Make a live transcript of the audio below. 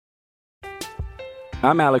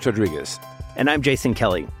I'm Alex Rodriguez. And I'm Jason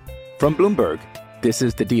Kelly. From Bloomberg, this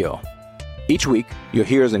is The Deal. Each week, you'll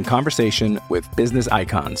hear us in conversation with business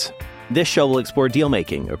icons. This show will explore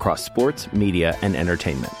deal-making across sports, media, and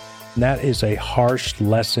entertainment. That is a harsh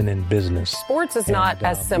lesson in business. Sports is not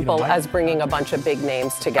as simple as bringing a bunch of big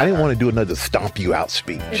names together. I didn't want to do another stomp you out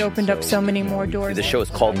speech. It opened up so many more doors. The show is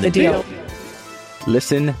called The Deal.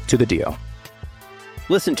 Listen to The Deal.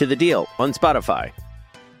 Listen to The Deal on Spotify.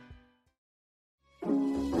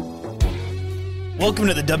 Welcome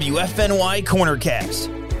to the WFNY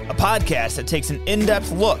CornerCast, a podcast that takes an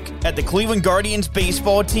in-depth look at the Cleveland Guardians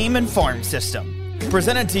baseball team and farm system.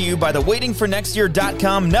 Presented to you by the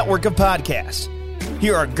WaitingForNextYear.com network of podcasts.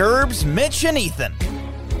 Here are Gerbs, Mitch, and Ethan.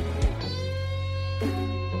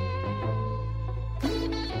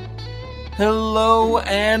 Hello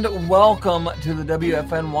and welcome to the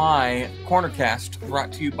WFNY CornerCast,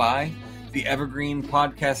 brought to you by the Evergreen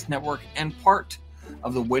Podcast Network and part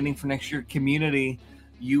of the Waiting for Next Year community.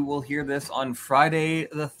 You will hear this on Friday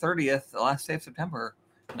the 30th, the last day of September.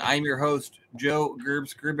 And I'm your host, Joe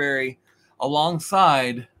Gerbs Gerberry,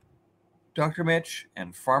 alongside Dr. Mitch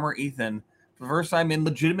and Farmer Ethan for the first time in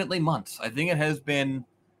legitimately months. I think it has been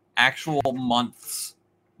actual months,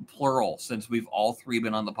 plural, since we've all three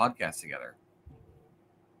been on the podcast together.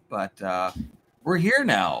 But we're here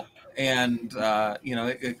now, and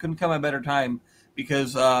it couldn't come at a better time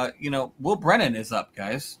because Will Brennan is up,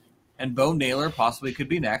 guys, and Bo Naylor possibly could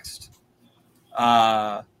be next.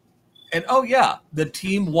 The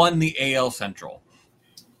team won the AL Central,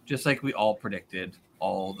 just like we all predicted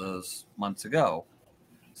all those months ago.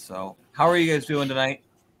 So, how are you guys doing tonight?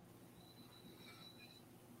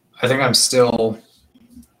 I think I'm still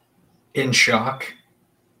in shock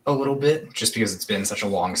a little bit, just because it's been such a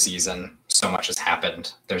long season. So much has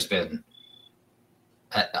happened. There's been,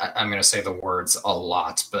 I'm going to say the words a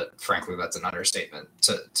lot, but frankly, that's an understatement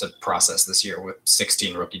to process this year with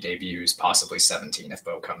 16 rookie debuts, possibly 17 if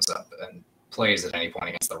Bo comes up and plays at any point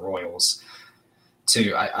against the Royals.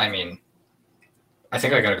 I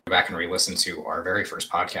think I got to go back and re-listen to our very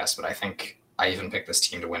first podcast, but I think I even picked this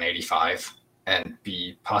team to win 85 and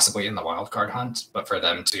be possibly in the wild card hunt, but for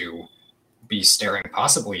them to be staring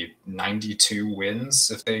possibly 92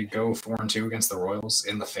 wins if they go 4-2 against the Royals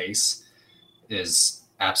in the face is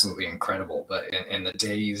absolutely incredible. But in the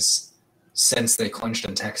days since they clinched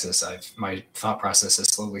in Texas, my thought process has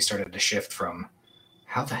slowly started to shift from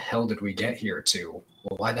how the hell did we get here to,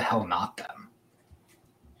 well, why the hell not them?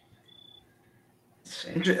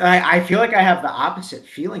 I feel like I have the opposite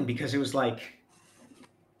feeling because it was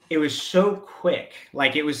so quick.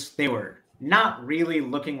 They were not really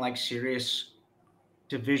looking like serious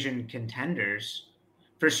division contenders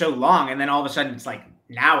for so long. And then all of a sudden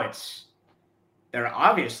they're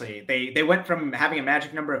obviously, they went from having a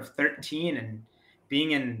magic number of 13 and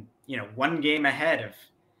being in, one game ahead of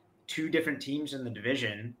two different teams in the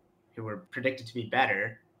division who were predicted to be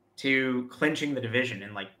better to clinching the division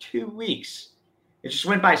in 2 weeks. It just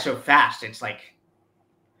went by so fast. It's I'm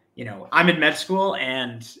in med school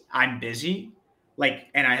and I'm busy.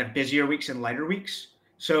 And I have busier weeks and lighter weeks.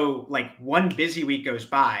 So one busy week goes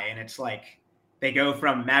by and it's they go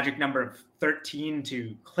from magic number of 13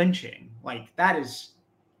 to clinching. That is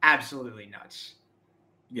absolutely nuts.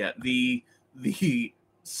 Yeah. The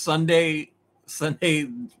Sunday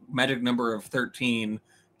magic number of 13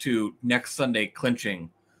 to next Sunday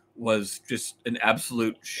clinching was just an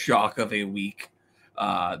absolute shock of a week.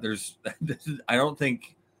 I don't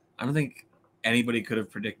think anybody could have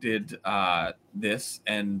predicted this,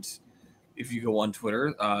 and if you go on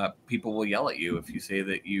Twitter, people will yell at you if you say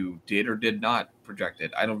that you did or did not project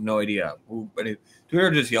it. I have no idea but Twitter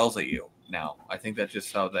just yells at you now. I think that's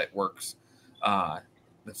just how that works.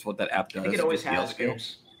 That's what that app does. I think it always has.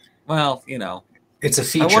 Well, it's a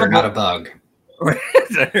feature, not a bug.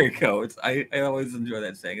 There you go. I always enjoy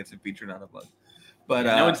that saying. It's a feature, not a bug. But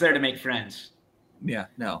no one's there to make friends. Yeah,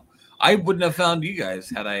 no. I wouldn't have found you guys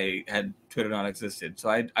had Twitter not existed. So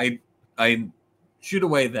I shoot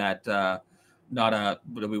away that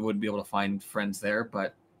we wouldn't be able to find friends there.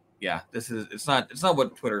 But yeah, it's not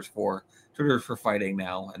what Twitter's for. Twitter's for fighting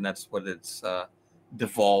now, and that's what it's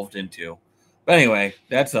devolved into. But anyway,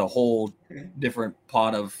 that's a whole different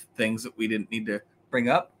pot of things that we didn't need to bring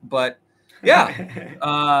up. But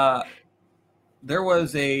yeah, there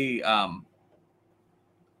was there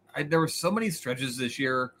were so many stretches this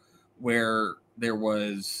year where there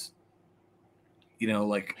was,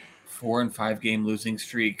 4 and 5 game losing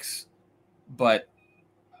streaks, but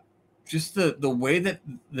just the way that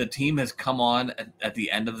the team has come on at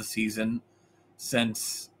the end of the season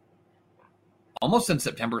since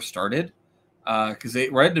September started because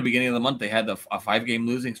right at the beginning of the month they had a 5-game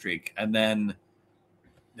losing streak, and then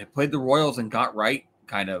they played the Royals and got right,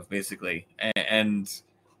 kind of basically, and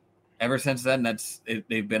ever since then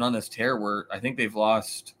they've been on this tear where I think they've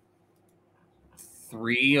lost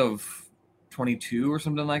 3 of 22 or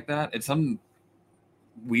something like that. It's some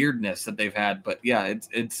weirdness that they've had, but yeah,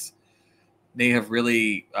 it's they have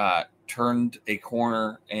really turned a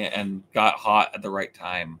corner and got hot at the right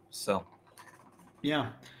time. So yeah,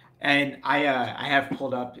 and I have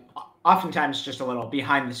pulled up oftentimes just a little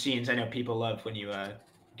behind the scenes. I know people love when you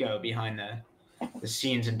go behind the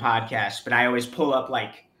scenes in podcasts, but I always pull up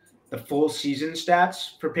like the full season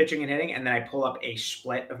stats for pitching and hitting, and then I pull up a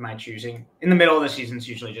split of my choosing. In the middle of the season, it's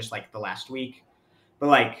usually just like the last week, but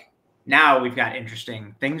like now we've got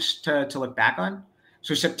interesting things to look back on.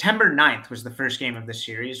 So September 9th was the first game of the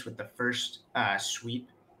series with the first sweep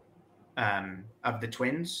of the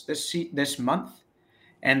Twins this month.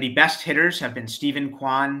 And the best hitters have been Steven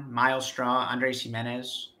Kwan, Miles Straw, Andres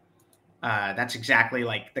Jimenez. That's exactly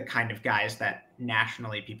like the kind of guys that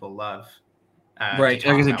nationally people love. Right.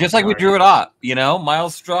 Just like we drew it up,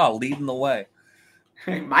 Miles Straw leading the way.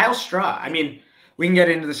 Miles Straw. I mean, we can get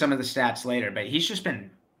into some of the stats later, but he's just been,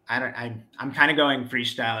 I'm kind of going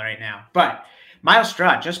freestyle right now, but Miles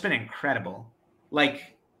Straw just been incredible.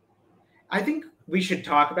 Like, I think we should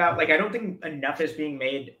talk about, like, I don't think enough is being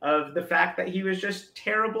made of the fact that he was just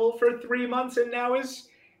terrible for 3 months and now is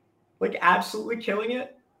like absolutely killing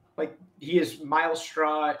it. Like, he is Miles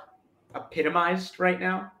Straw epitomized right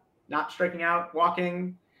now, not striking out,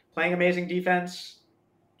 walking, playing amazing defense.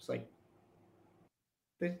 It's like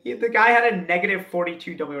the guy had a negative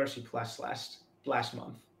 42 WRC plus last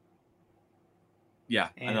month. Yeah,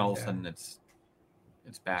 and all of a sudden it's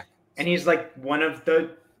back. And he's like one of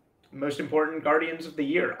the most important Guardians of the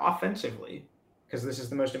year offensively, because this is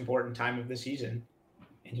the most important time of the season,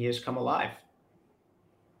 and he has come alive.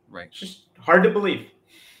 Right. It's just hard to believe.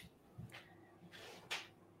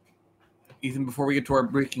 Ethan, before we get to our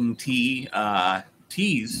breaking tea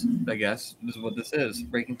tease, I guess this is what this is.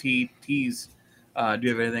 Breaking tea tease. Do you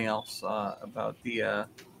have anything else about the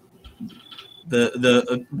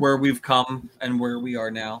where we've come and where we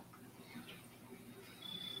are now?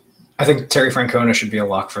 I think Terry Francona should be a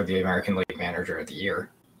lock for the American League Manager of the Year.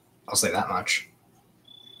 I'll say that much.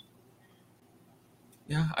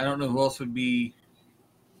 Yeah, I don't know who else would be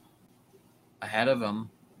ahead of him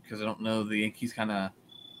because I don't know the Yankees kind of.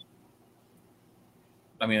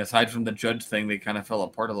 I mean, aside from the Judge thing, they kind of fell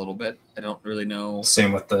apart a little bit. I don't really know.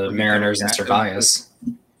 Same with the Mariners and Cervantes.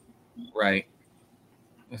 Right.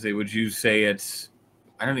 I say, would you say it's?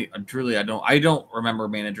 I don't remember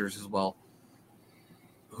managers as well.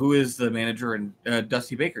 Who is the manager? And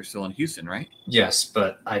Dusty Baker's still in Houston, right? Yes,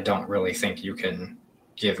 but I don't really think you can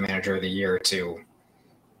give Manager of the Year to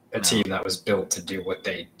a team that was built to do what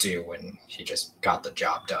they do, and he just got the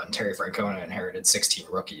job done. Terry Francona inherited 16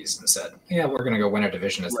 rookies and said, yeah, we're going to go win a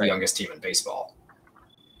division as the youngest team in baseball.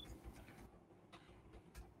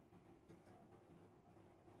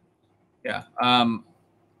 Yeah.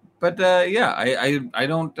 But I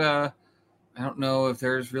don't know if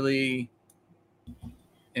there's really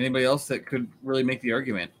anybody else that could really make the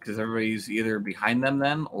argument because everybody's either behind them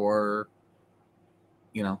then or,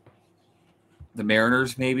 the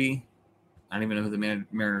Mariners maybe. I don't even know who the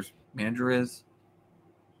Mariners manager is.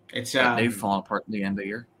 It's they've fallen apart in the end of the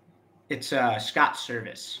year. It's Scott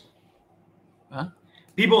Service. Huh?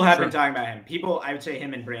 People have been talking about him. I would say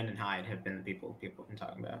him and Brandon Hyde have been the people have been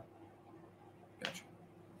talking about. Gotcha.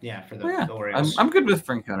 Yeah, for the Orioles. I'm good with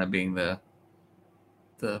Francona being the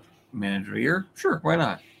manager of the year. Sure, why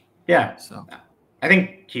not? Yeah. So I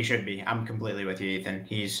think he should be. I'm completely with you, Ethan.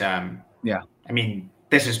 He's yeah. I mean,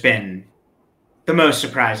 this has been the most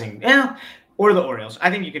surprising. Yeah, or the Orioles. I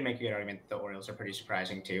think you could make a good argument that the Orioles are pretty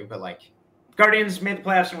surprising too, but like Guardians made the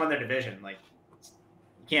playoffs and won their division. Like you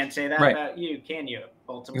can't say that about you, can you?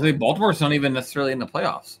 Baltimore. Because Baltimore's not even necessarily in the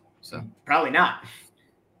playoffs. So probably not.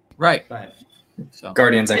 Right. But so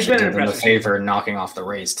Guardians actually did them a favor knocking off the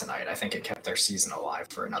Rays tonight. I think it kept their season alive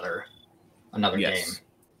for another game.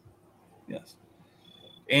 Yes.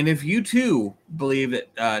 And if you too believe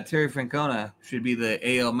that Terry Francona should be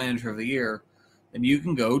the AL Manager of the Year, then you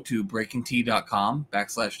can go to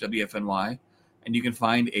breakingtea.com/WFNY and you can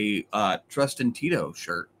find a Trustin Tito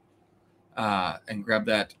shirt and grab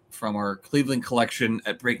that from our Cleveland collection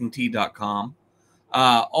at breakingtea.com.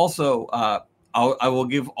 Also, I will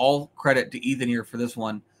give all credit to Ethan here for this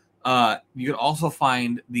one. You can also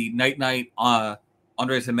find the Night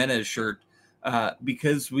Andres Jimenez shirt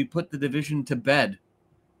because we put the division to bed.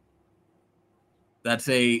 That's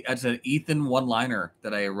an Ethan one-liner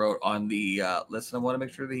that I wrote on the list, and I want to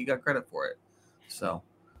make sure that he got credit for it. So,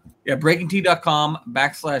 yeah,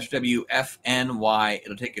 breakingt.com/WFNY.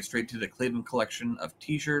 It'll take you straight to the Cleveland collection of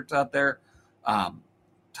T-shirts out there.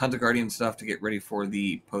 Tons of Guardian stuff to get ready for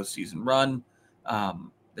the postseason run.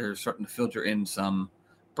 They're starting to filter in some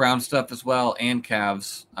Brown stuff as well, and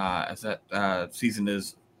Cavs as that season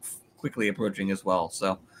is quickly approaching as well.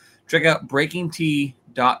 So check out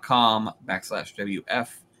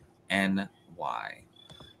breakingt.com/WFNY.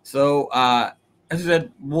 So as I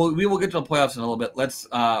said, we will get to the playoffs in a little bit. Let's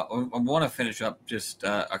I want to finish up just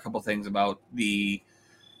a couple things about the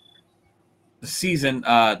season.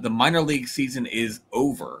 The minor league season is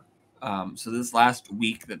over. So this last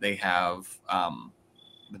week that they have,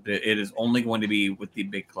 it is only going to be with the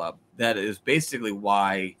big club. That is basically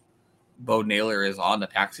why Bo Naylor is on the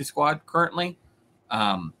taxi squad currently.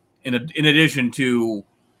 In addition to,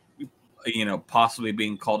 possibly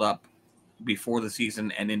being called up before the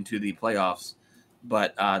season and into the playoffs.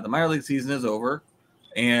 But the minor league season is over,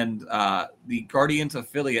 and the Guardians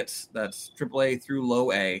affiliates, that's AAA through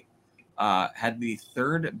low A, had the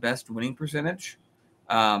third best winning percentage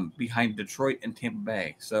behind Detroit and Tampa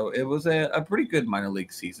Bay. So it was a pretty good minor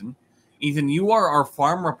league season. Ethan, you are our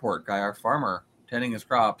farm report guy, our farmer tending his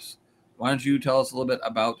crops. Why don't you tell us a little bit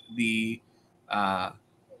about the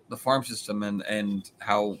farm system and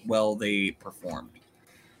how well they performed?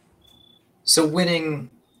 So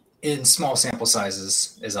winning in small sample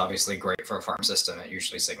sizes is obviously great for a farm system. It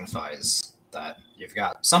usually signifies that you've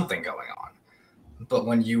got something going on. But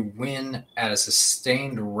when you win at a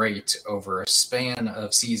sustained rate over a span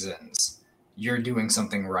of seasons, you're doing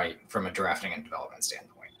something right from a drafting and development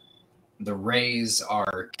standpoint. The Rays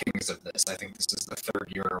are kings of this. I think this is the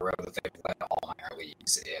third year in a row that they've led all minor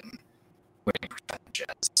leagues in winning percentage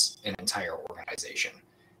as an entire organization.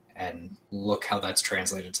 And look how that's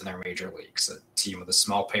translated to their major leagues. A team with a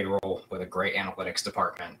small payroll, with a great analytics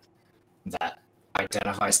department that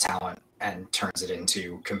identifies talent and turns it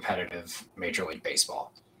into competitive Major League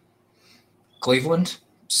Baseball. Cleveland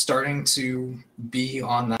starting to be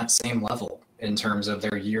on that same level in terms of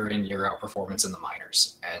their year in, year out performance in the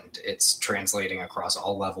minors. And it's translating across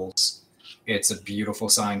all levels. It's a beautiful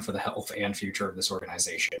sign for the health and future of this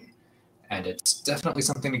organization. And it's definitely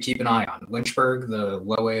something to keep an eye on. Lynchburg, the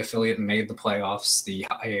low A affiliate, made the playoffs. The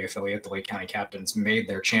high A affiliate, the Lake County Captains, made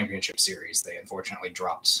their championship series. They unfortunately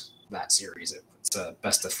dropped that series. It's a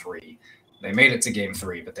best of 3. They made it to game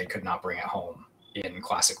 3, but they could not bring it home in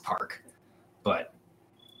Classic Park. But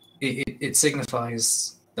it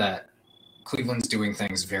signifies that Cleveland's doing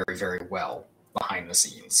things very, very well behind the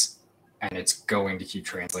scenes. And it's going to keep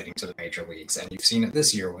translating to the major leagues. And you've seen it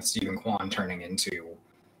this year with Stephen Kwan turning into,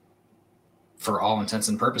 for all intents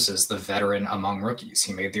and purposes, the veteran among rookies.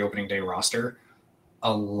 He made the opening day roster.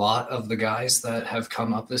 A lot of the guys that have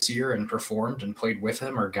come up this year and performed and played with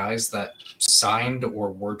him are guys that signed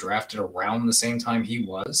or were drafted around the same time he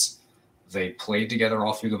was. They played together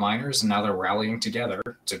all through the minors, and now they're rallying together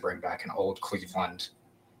to bring back an old Cleveland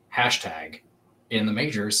hashtag in the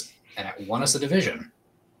majors, and it won us a division.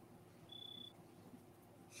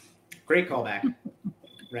 Great callback.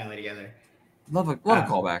 Rally together. Love a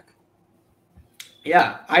callback.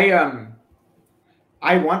 Yeah,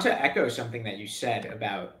 I want to echo something that you said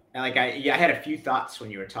about, like, I had a few thoughts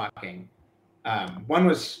when you were talking. One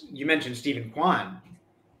was, you mentioned Stephen Kwan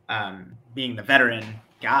being the veteran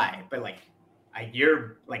guy, but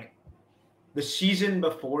you're like the season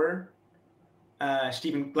before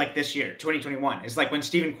Stephen, like this year, 2021, is like when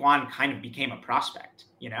Stephen Kwan kind of became a prospect,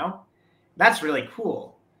 That's really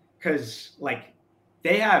cool because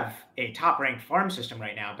they have a top-ranked farm system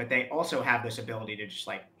right now, but they also have this ability to just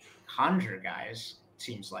conjure guys. It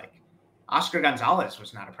seems like Oscar Gonzalez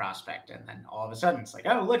was not a prospect, and then all of a sudden it's like,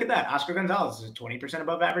 oh, look at that, Oscar Gonzalez is a 20%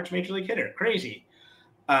 above average major league hitter, crazy.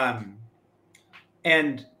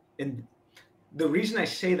 And the reason I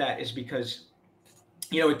say that is because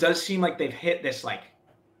it does seem like they've hit this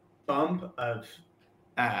bump of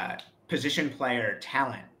position player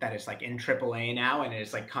talent that is in AAA now, and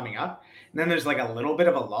is coming up. And then there's a little bit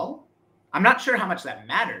of a lull. I'm not sure how much that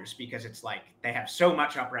matters because it's they have so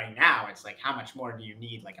much up right now. It's how much more do you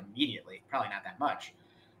need immediately? Probably not that much.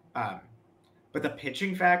 But the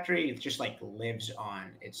pitching factory, it just lives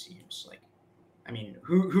on, it seems.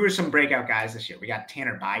 Who are some breakout guys this year? We got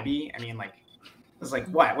Tanner Bybee. It was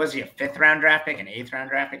what? Was he a 5th round draft pick, an 8th round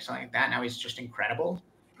draft pick, something like that? Now he's just incredible.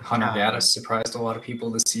 Hunter Gaddis surprised a lot of people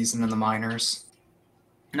this season in the minors.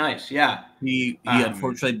 Nice, yeah. He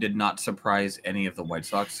unfortunately did not surprise any of the White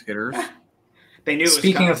Sox hitters. They knew.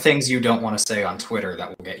 Speaking of things you don't want to say on Twitter that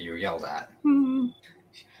will get you yelled at,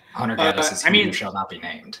 Hunter Gaddis is who shall not be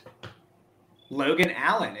named. Logan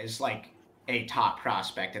Allen is a top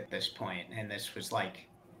prospect at this point, and this was like,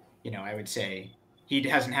 I would say he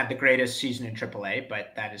hasn't had the greatest season in AAA,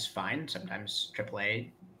 but that is fine. Sometimes AAA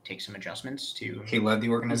takes some adjustments to. He led the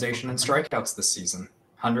organization in strikeouts this season,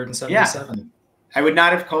 177. Yeah. I would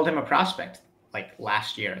not have called him a prospect like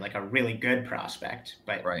last year, like a really good prospect,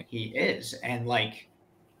 but he is. And like,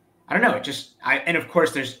 I don't know, and of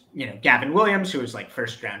course there's, Gavin Williams, who was like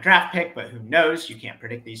first round draft pick, but who knows, you can't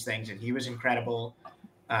predict these things. And he was incredible.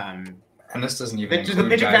 And this doesn't even include the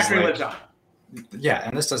pitching guys factory lives on. Yeah.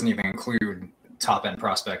 And this doesn't even include top end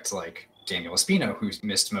prospects like Daniel Espino, who's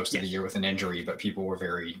missed most of the year with an injury, but people were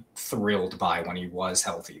very thrilled by when he was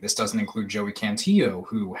healthy. This doesn't include Joey Cantillo,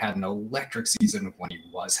 who had an electric season when he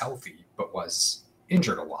was healthy, but was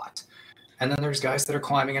injured a lot. And then there's guys that are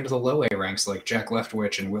climbing into the low A ranks like Jack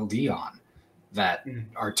Leftwich and Will Dion that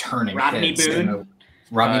are turning Rodney heads. Boone.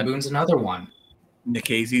 Rodney Boone's another one.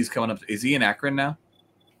 Nikhazy's coming up. Is he in Akron now?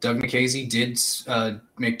 Doug Nikhazy did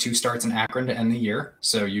make 2 starts in Akron to end the year.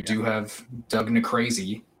 So you do have Doug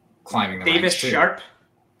Nikhazy climbing the ranks too.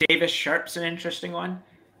 Davis Sharp's an interesting one.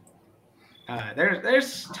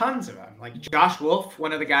 There's tons of them. Like Josh Wolf,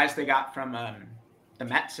 one of the guys they got from the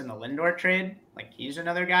Mets in the Lindor trade. Like he's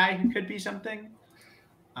another guy who could be something.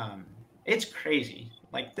 It's crazy.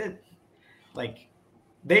 We've been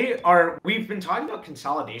talking about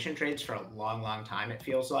consolidation trades for a long, long time, it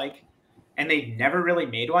feels like. And they never really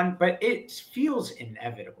made one, but it feels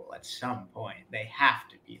inevitable at some point. They have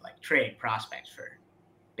to be like trade prospects for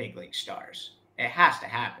big league stars. It has to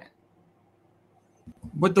happen.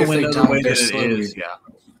 With the window the way that it is,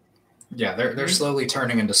 yeah, they're slowly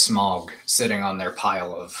turning into smog, sitting on their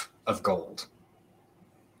pile of gold.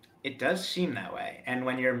 It does seem that way, and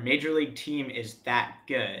when your major league team is that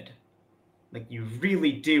good, like you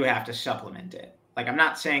really do have to supplement it. Like I'm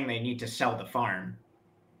not saying they need to sell the farm.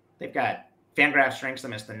 They've got Fangraphs ranks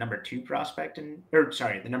them as the number 2 prospect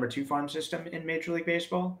the number 2 farm system in Major League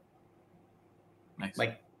Baseball. Nice.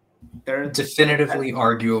 Like they're definitively,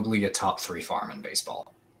 arguably a top 3 farm in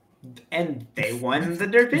baseball. And they won the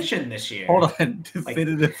division this year. Hold on,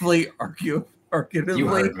 definitively, arguably. You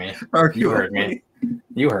heard me. Arguably.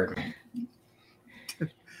 You heard me.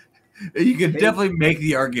 You could definitely make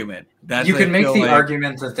the argument. You can make the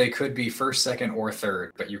argument that they could be first, second, or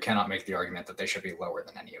third, but you cannot make the argument that they should be lower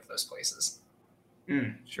than any of those places.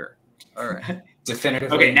 Sure. All right.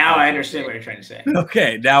 Definitively. Okay, now I understand what you're trying to say.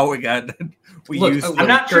 Okay, now I'm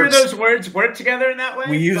not sure those words work together in that way.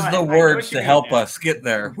 We use the words to help us get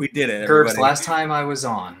there. We did it. Curbs, last time I was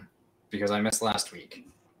on, because I missed last week,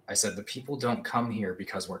 I said the people don't come here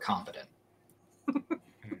because we're competent.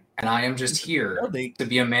 And I am just here to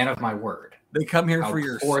be a man of my word. They come here for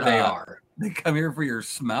your they are. They come here for your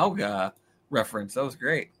Smaug reference. That was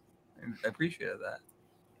great. I appreciated that.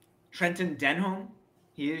 Trenton Denholm,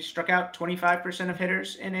 he struck out 25% of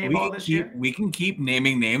hitters in A-ball this year. We can keep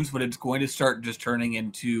naming names, but it's going to start just turning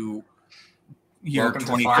into year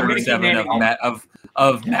 2037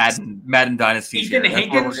 of Madden Dynasty.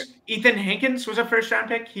 Ethan Hankins was a first-round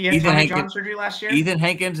pick. He had Tommy John surgery last year. Ethan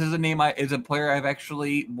Hankins is a player I've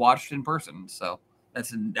actually watched in person, so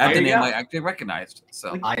that's the name I actually recognized.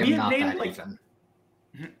 So I am not that Ethan.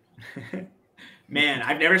 Man,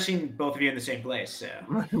 I've never seen both of you in the same place. So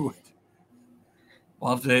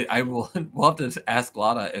we'll have to ask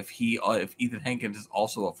Lotta if Ethan Hankins is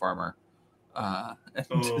also a farmer. That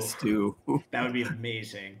would be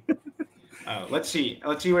amazing. Let's see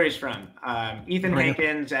where he's from. Ethan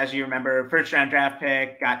Hankins, as you remember, first round draft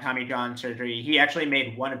pick, got Tommy John surgery. He actually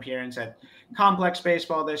made one appearance at Complex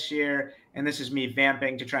Baseball this year, and this is me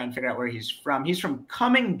vamping to try and figure out where he's from. He's from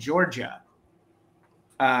Cumming, Georgia.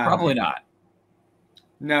 Probably not.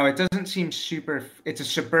 No, it doesn't seem super. It's a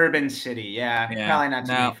suburban city. Yeah. Probably not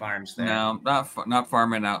too many farms there. No, not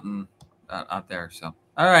farming out there. So,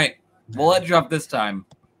 all right, we'll let you up this time,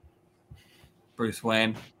 Bruce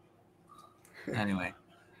Wayne. Anyway,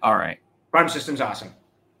 all right. Farm system's awesome.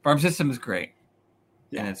 Farm system is great,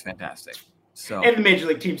 and it's fantastic. So, and the major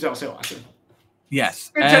league team's also awesome.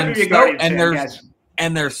 Yes, and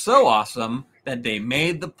they're so awesome that they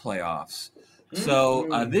made the playoffs.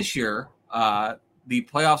 So this year, the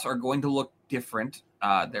playoffs are going to look different.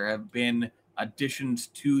 There have been additions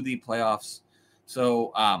to the playoffs.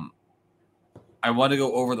 So I want to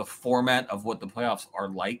go over the format of what the playoffs are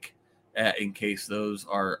like in case those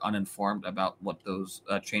are uninformed about what those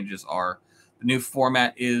changes are. The new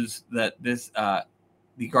format is that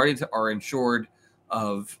the Guardians are insured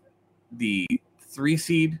of the 3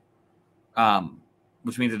 seed,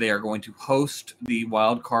 which means that they are going to host the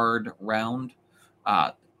wild card round.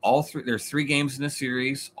 There's 3 games in the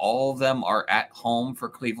series. All of them are at home for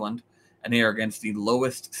Cleveland, and they are against the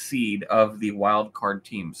lowest seed of the wild card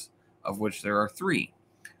teams, of which there are 3.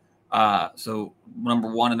 So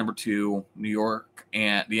number 1 and number 2, New York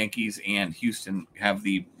and the Yankees and Houston have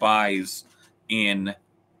the byes in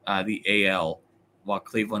the AL, while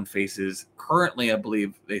Cleveland faces currently, I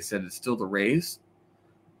believe they said it's still the Rays,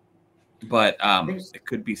 but it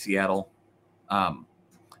could be Seattle.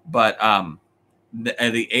 The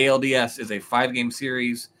ALDS is a 5-game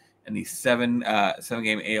series, and the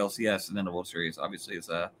 7-game ALCS, and then the World Series obviously is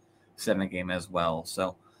a 7-game as well.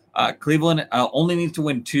 So Cleveland only needs to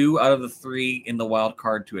win 2 out of the 3 in the wild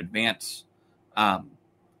card to advance.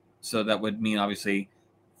 So that would mean obviously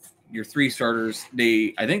your 3 starters.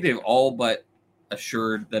 I think they've all but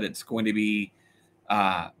assured that it's going to be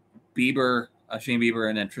Shane Bieber,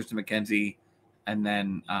 and then Tristan McKenzie, and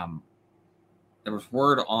then there was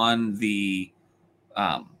word on the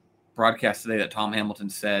broadcast today that Tom Hamilton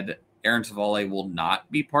said Aaron Savale will not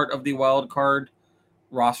be part of the wild card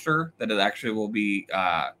roster, that it actually will be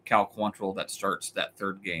Cal Quantrill that starts that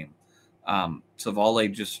 3rd game.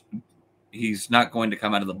 Savale he's not going to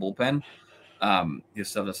come out of the bullpen. His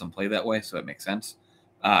stuff doesn't play that way, so it makes sense.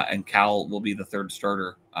 And Cal will be the 3rd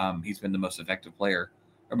starter. He's been the most effective player,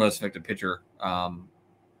 or most effective pitcher,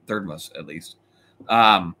 3rd most at least.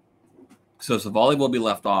 So Savale will be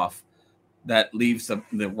left off. That leaves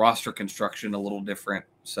the roster construction a little different.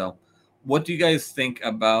 So what do you guys think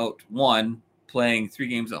about, 1, playing 3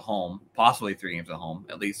 games at home, possibly 3 games at home,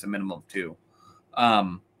 at least a minimum of 2?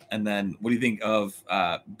 And then what do you think of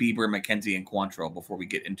Bieber, McKenzie, and Quantrill before we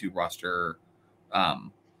get into roster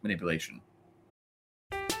manipulation?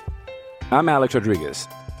 I'm Alex Rodriguez.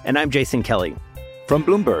 And I'm Jason Kelly. From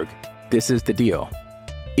Bloomberg, this is The Deal.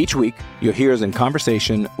 Each week, you'll hear us in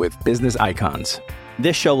conversation with business icons.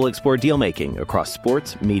 This show will explore deal-making across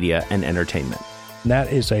sports, media, and entertainment.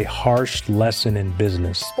 That is a harsh lesson in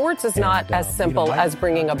business. Sports is not as simple as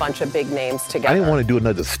bringing a bunch of big names together. I didn't want to do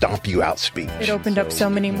another stomp you out speech. It opened up so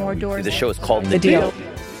many more doors. The show is called The Deal.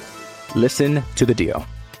 Listen to The Deal.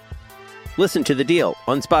 Listen to The Deal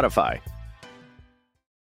on Spotify.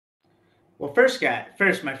 Well,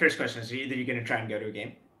 my first question is, either you're going to try and go to a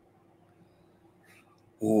game?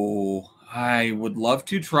 Oh, I would love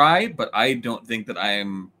to try, but I don't think that I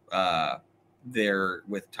am there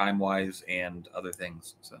with time-wise and other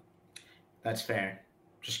things. So that's fair.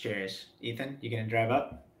 Just curious. Ethan, you going to drive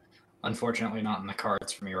up? Unfortunately, not in the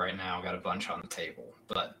cards for me right now. Got a bunch on the table,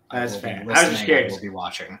 but that's fair. I was just curious. I will be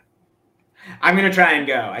watching. I'm going to try and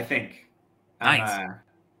go, I think. Nice.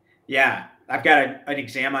 Yeah, I've got an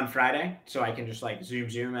exam on Friday, so I can just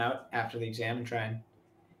zoom out after the exam and try and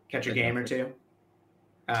catch a game or 2.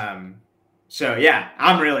 So yeah,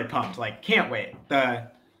 I'm really pumped. Can't wait.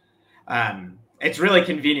 It's really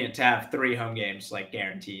convenient to have 3 home games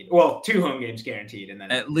guaranteed. Well, 2 home games guaranteed, and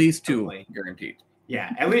then at least 2 guaranteed.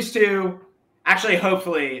 Yeah, at least 2. Actually,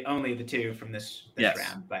 hopefully only the 2 from this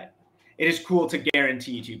round. But it is cool to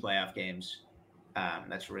guarantee 2 playoff games.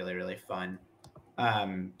 That's really, really fun.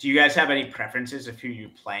 Do you guys have any preferences of who you're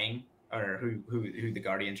playing or who the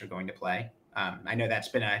Guardians are going to play? I know that's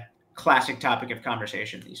been a classic topic of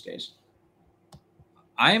conversation these days.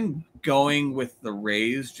 I'm going with the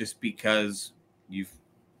Rays just because you've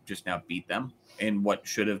just now beat them in what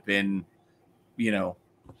should have been,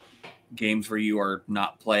 games where you are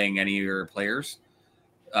not playing any of your players.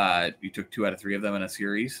 You took 2 out of 3 of them in a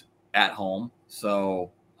series at home.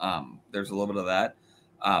 So there's a little bit of that.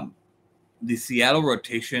 The Seattle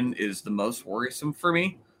rotation is the most worrisome for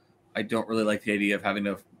me. I don't really like the idea of having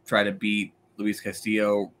to try to beat Luis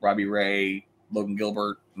Castillo, Robbie Ray, Logan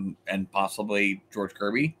Gilbert, and possibly George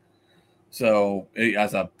Kirby. So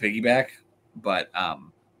as a piggyback, but Bieber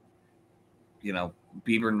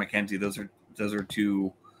and McKenzie, those are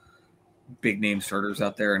 2 big name starters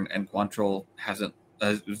out there, and Quantrill hasn't.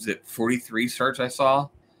 Was it 43 starts I saw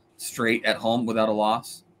straight at home without a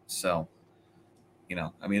loss? So,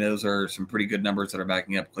 those are some pretty good numbers that are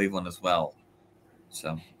backing up Cleveland as well.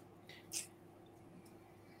 So.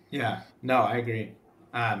 Yeah, no, I agree.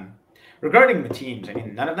 Regarding the teams,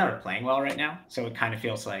 none of them are playing well right now. So it kind of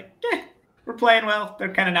feels like, we're playing well.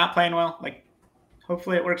 They're kind of not playing well.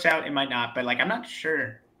 Hopefully it works out. It might not. But, I'm not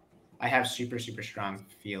sure I have super, super strong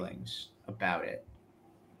feelings about it.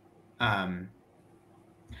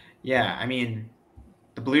 Yeah,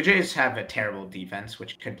 the Blue Jays have a terrible defense,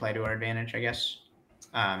 which could play to our advantage, I guess.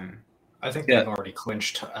 I think they've already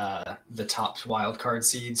clinched the top wild card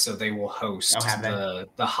seed, so they will host the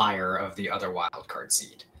higher of the other wild card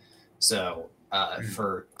seed. So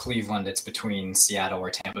for Cleveland, it's between Seattle or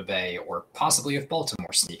Tampa Bay, or possibly if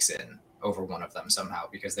Baltimore sneaks in over one of them somehow,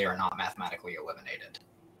 because they are not mathematically eliminated.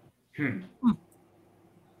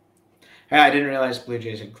 I didn't realize Blue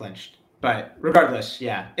Jays had clinched. But regardless,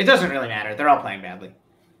 yeah, it doesn't really matter. They're all playing badly.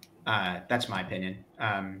 That's my opinion.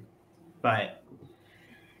 But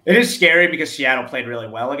it is scary because Seattle played really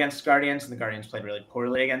well against Guardians and the Guardians played really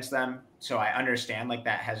poorly against them. So I understand like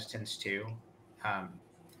that hesitance too.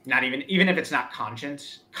 Not even if it's not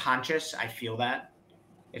conscious, I feel that.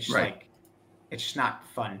 It's just like it's just not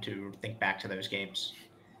fun to think back to those games.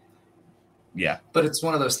 Yeah. But it's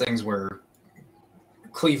one of those things where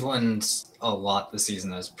Cleveland a lot this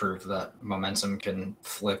season has proved that momentum can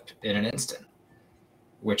flip in an instant,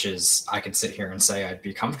 which is I could sit here and say I'd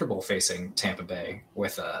be comfortable facing Tampa Bay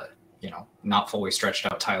with a, not fully stretched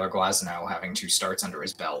out Tyler Glasnow having 2 starts under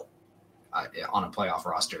his belt on a playoff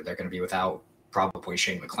roster. They're going to be without probably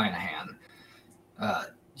Shane McClanahan.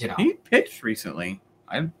 He pitched recently.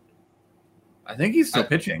 I think he's still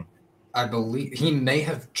pitching. I believe he may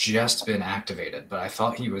have just been activated, but I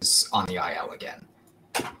thought he was on the IL again.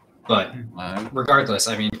 But regardless,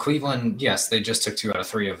 I mean, Cleveland, yes, they just took 2 out of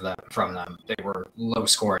 3 of them from them. They were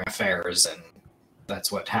low-scoring affairs, and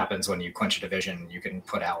that's what happens when you clinch a division. You can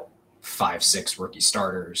put out 5-6 rookie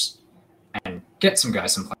starters and get some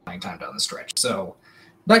guys some playing time down the stretch. So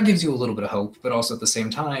that gives you a little bit of hope, but also at the same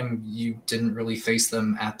time, you didn't really face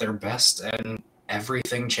them at their best, and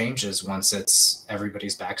everything changes once it's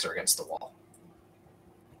everybody's backs are against the wall.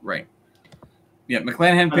 Right. Yeah,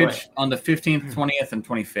 McClanahan pitched on the 15th, 20th, and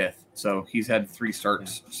 25th. So he's had 3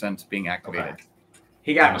 starts since being activated. Okay.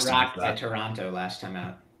 He got rocked at Toronto last time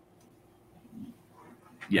out.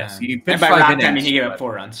 Yes, he pitched and by 5 rocked, innings. I mean he gave up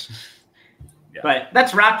 4 runs. Yeah. But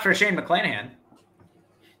that's rocked for Shane McClanahan.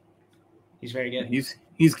 He's very good.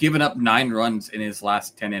 He's given up 9 runs in his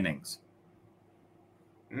last 10 innings.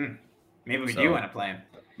 Maybe we do want to play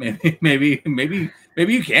him. Maybe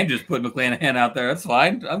you can just put McClanahan out there. That's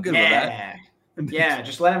fine. I'm good with that. Yeah,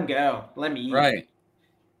 just let him go. Let him eat. Right.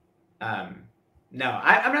 No,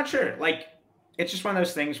 I'm not sure. Like, it's just one of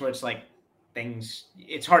those things where it's like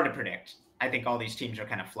it's hard to predict. I think all these teams are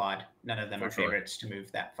kind of flawed. None of them are favorites to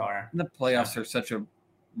move that far. And the playoffs are such a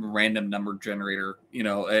random number generator.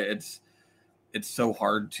 It's so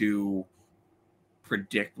hard to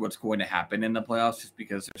predict what's going to happen in the playoffs just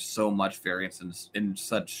because there's so much variance in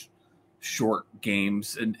such short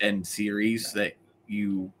games and series that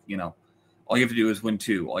all you have to do is win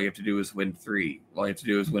 2. All you have to do is win 3. All you have to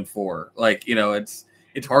do is win 4.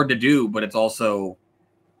 It's hard to do, but it's also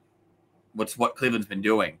what Cleveland's been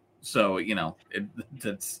doing. So,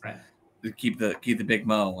 that's right. Keep the big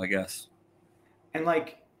mo, I guess. And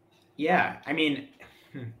I mean,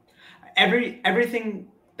 everything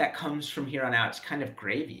that comes from here on out is kind of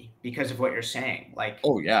gravy because of what you're saying.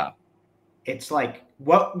 Oh yeah. It's like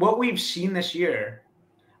what we've seen this year.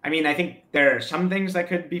 I mean, I think there are some things that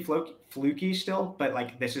could be fluky still, but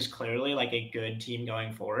this is clearly a good team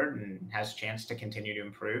going forward and has a chance to continue to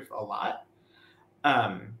improve a lot.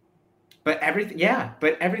 But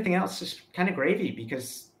everything else is kind of gravy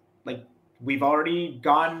because we've already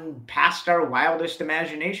gone past our wildest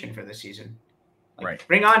imagination for the season. Right.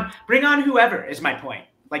 Bring on whoever is my point.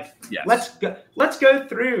 Yes. Let's go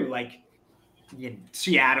through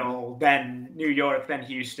Seattle, then New York, then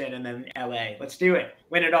Houston, and then LA. Let's do it.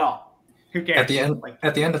 Win it all. Who cares?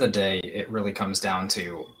 At the end of the day, it really comes down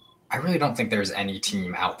to I really don't think there's any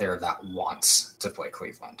team out there that wants to play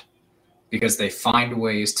Cleveland because they find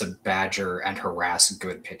ways to badger and harass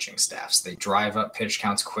good pitching staffs. They drive up pitch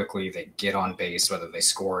counts quickly. They get on base, whether they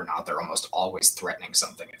score or not. They're almost always threatening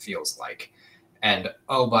something, it feels like. And,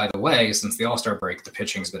 oh, by the way, since the All-Star break, the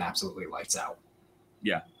pitching's been absolutely lights out.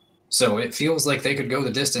 Yeah. So it feels like they could go the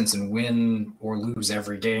distance and win or lose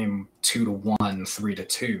every game 2-1,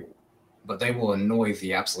 3-2, but they will annoy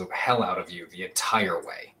the absolute hell out of you the entire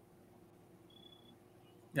way.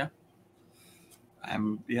 Yeah.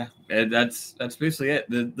 That's basically it.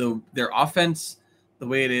 Their offense, the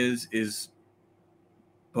way it is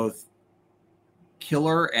both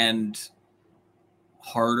killer and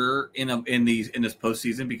harder in this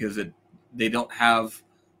postseason because they don't have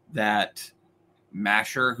that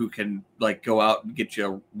masher who can go out and get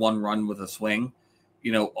you 1 run with a swing.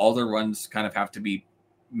 All their runs kind of have to be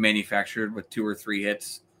manufactured with 2 or 3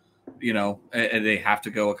 hits. And they have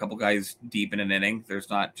to go a couple guys deep in an inning.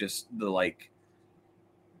 There's not just the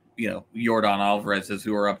Yordan Alvarez's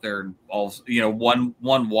who are up there and all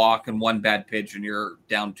one walk and 1 bad pitch and you're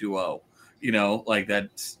down 2-0.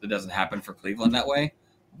 That doesn't happen for Cleveland that way.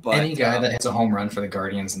 But any guy that hits a home run for the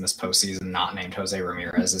Guardians in this postseason, not named Jose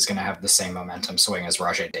Ramirez, is going to have the same momentum swing as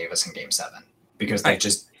Rajai Davis in Game 7 because they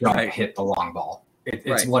just don't hit the long ball.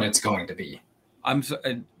 It's what it's going to be.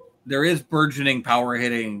 There is burgeoning power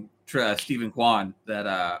hitting Stephen Kwan that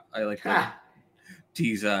I like.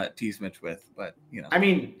 tease Mitch with, but I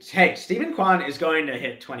mean, hey, Stephen Kwan is going to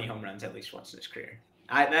hit 20 home runs at least once in his career.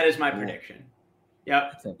 That is my prediction.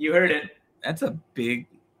 Yep, you heard it. That's a big.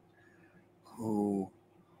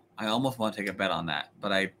 I almost want to take a bet on that,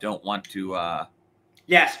 but I don't want to.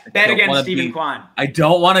 Yes, bet against Stephen Kwan. I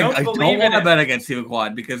don't want to bet against Stephen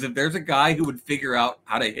Kwan, because if there's a guy who would figure out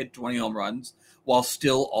how to hit 20 home runs while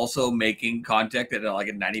still also making contact at like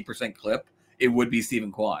a 90% clip, it would be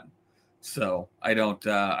Stephen Kwan. So I don't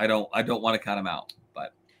want to count him out.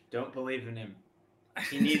 But don't believe in him.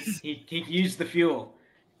 He used the fuel.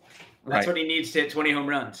 That's what he needs to hit 20 home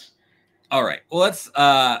runs. All right. Well,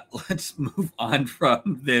 let's move on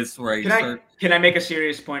from this. Can I make a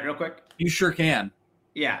serious point real quick? You sure can.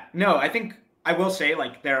 Yeah. No, I think I will say,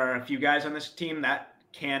 like, there are a few guys on this team that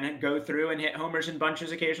can go through and hit homers in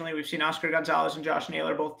bunches occasionally. We've seen Oscar Gonzalez and Josh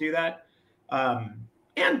Naylor both do that.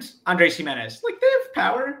 And Andres Jimenez. Like, they have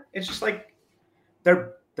power. It's just like they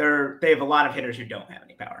have a lot of hitters who don't have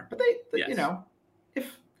any power. But you know,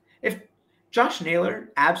 if Josh Naylor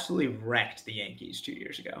absolutely wrecked the Yankees 2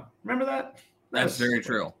 years ago. Remember that? That's very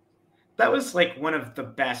true. That was like one of the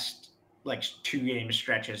best like 2-game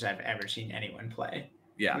stretches I've ever seen anyone play.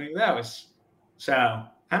 Yeah. I mean, that was so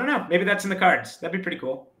I don't know. Maybe that's in the cards. That'd be pretty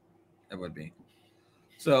cool. That would be.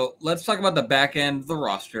 So let's talk about the back end of the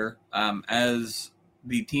roster. As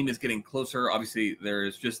the team is getting closer, obviously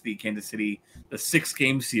there's just the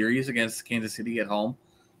 6-game series against Kansas City at home,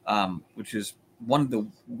 which is one of the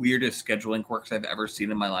weirdest scheduling quirks I've ever seen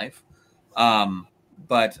in my life.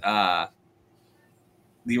 But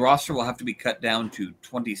the roster will have to be cut down to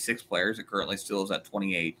 26 players. It currently still is at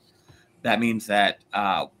 28. That means that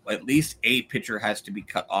at least a pitcher has to be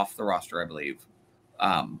cut off the roster, I believe.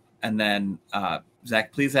 And then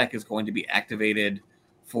Zach Plesac is going to be activated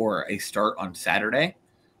for a start on Saturday.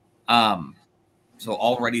 So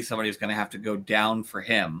already somebody is going to have to go down for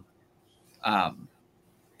him.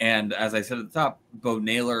 And as I said at the top, Bo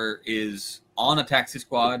Naylor is on a taxi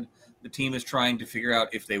squad. The team is trying to figure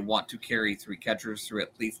out if they want to carry 3 catchers through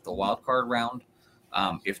at least the wild card round,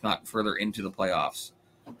 if not further into the playoffs.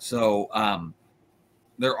 So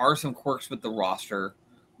there are some quirks with the roster.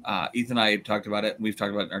 Ethan and I have talked about it, and we've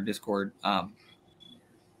talked about it in our Discord.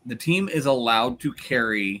 The team is allowed to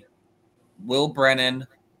carry Will Brennan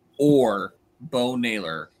or Bo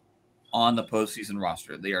Naylor on the postseason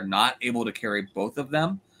roster. They are not able to carry both of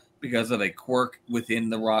them because of a quirk within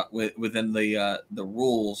the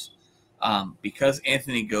rules. Because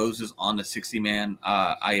Anthony Goes is on the 60-man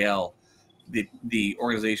IL, the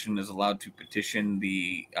organization is allowed to petition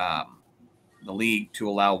the league to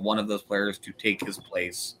allow one of those players to take his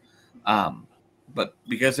place. But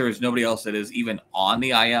because there is nobody else that is even on the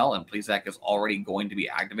IL, and Plesac is already going to be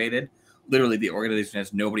activated, literally the organization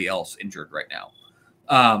has nobody else injured right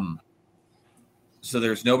now. So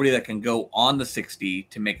there's nobody that can go on the 60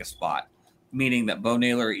 to make a spot, meaning that Bo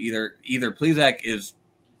Naylor either Plesac is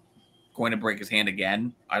going to break his hand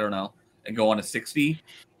again, I don't know, and go on a 60,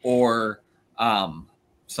 or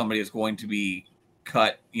somebody is going to be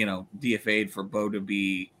cut, DFA'd for Bo to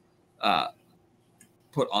be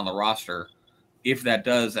put on the roster. If that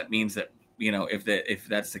does, that means that, if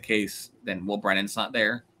that's the case, then Will Brennan's not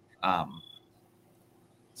there.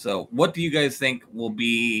 So what do you guys think will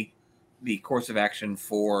be the course of action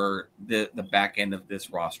for the back end of this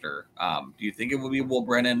roster? Do you think it will be Will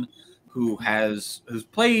Brennan, who's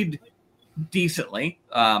played decently?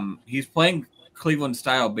 He's playing Cleveland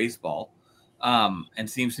style baseball, and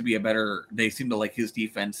seems to be they seem to like his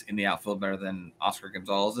defense in the outfield better than Oscar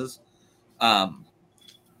Gonzalez's.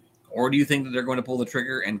 Or do you think that they're going to pull the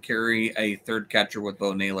trigger and carry a third catcher with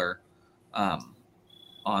Bo Naylor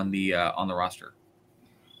on the roster?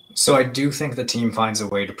 So I do think the team finds a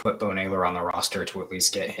way to put Bo Naylor on the roster to at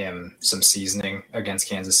least get him some seasoning against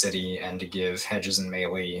Kansas City and to give Hedges and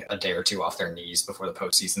Maley a day or two off their knees before the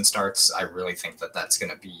postseason starts. I really think that that's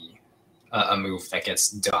going to be a move that gets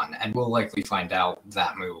done. And we'll likely find out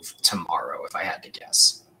that move tomorrow if I had to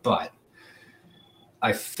guess. But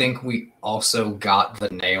I think we also got the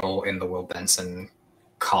nail in the Will Benson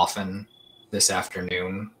coffin this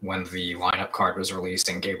afternoon when the lineup card was released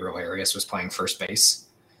and Gabriel Arias was playing first base,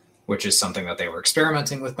 which is something that they were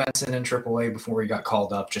experimenting with Benson in AAA before he got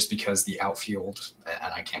called up, just because the outfield,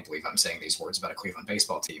 and I can't believe I'm saying these words about a Cleveland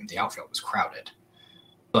baseball team, the outfield was crowded.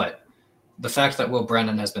 But the fact that Will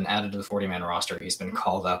Brennan has been added to the 40-man roster, he's been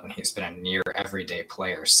called up, and he's been a near everyday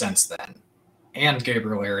player since then, and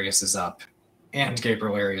Gabriel Arias is up, and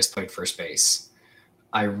Gabriel Arias played first base,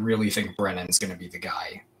 I really think Brennan's going to be the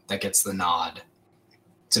guy that gets the nod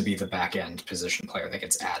to be the back-end position player that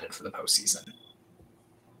gets added for the postseason.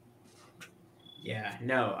 Yeah,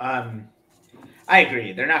 no. I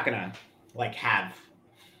agree. They're not gonna like have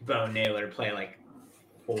Bo Naylor play like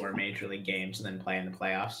 4 major league games and then play in the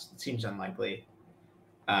playoffs. It seems unlikely.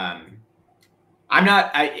 I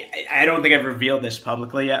don't think I've revealed this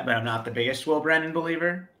publicly yet, but I'm not the biggest Will Brennan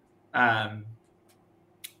believer. I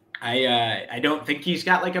don't think he's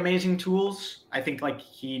got like amazing tools. I think like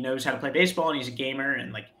he knows how to play baseball and he's a gamer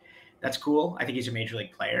and like that's cool. I think he's a major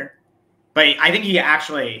league player. But I think he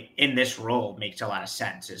actually in this role makes a lot of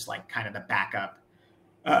sense as like kind of the backup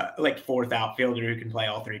like fourth outfielder who can play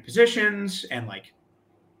all 3 positions and like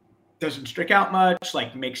doesn't strike out much,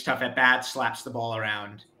 like makes tough at bats, slaps the ball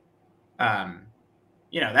around.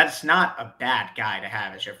 That's not a bad guy to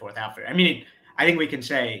have as your fourth outfielder. I mean, I think we can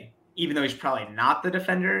say, even though he's probably not the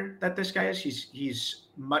defender that this guy is, he's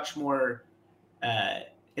much more.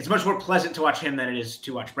 It's much more pleasant to watch him than it is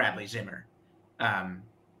to watch Bradley Zimmer.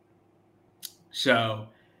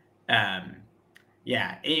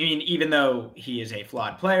 Yeah, I mean, even though he is a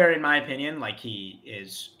flawed player, in my opinion, like he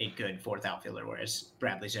is a good fourth outfielder, whereas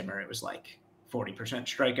Bradley Zimmer, it was like 40%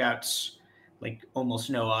 strikeouts, like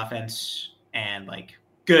almost no offense, and like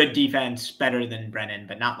good defense, better than Brennan,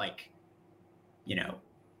 but not like,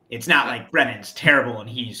 it's not like Brennan's terrible and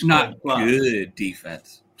he's not good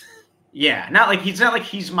defense. Yeah, not like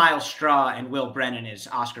he's Miles Straw and Will Brennan is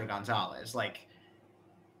Oscar Gonzalez. Like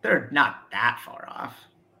they're not that far off.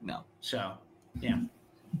 No. So, yeah.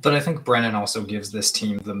 But I think Brennan also gives this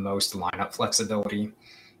team the most lineup flexibility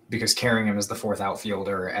because carrying him as the fourth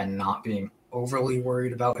outfielder and not being overly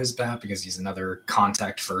worried about his bat because he's another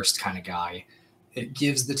contact first kind of guy. It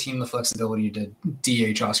gives the team the flexibility to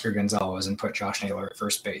DH Oscar Gonzalez and put Josh Naylor at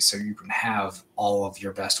first base so you can have all of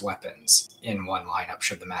your best weapons in one lineup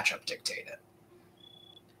should the matchup dictate it.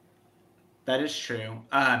 That is true.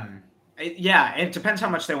 Yeah, it depends how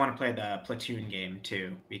much they want to play the platoon game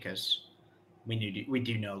too, because we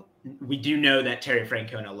do know that Terry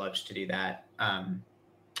Francona loves to do that.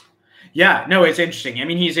 Yeah, no, it's interesting. I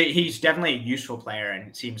mean, he's definitely a useful player, and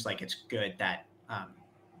it seems like it's good that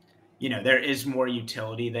there is more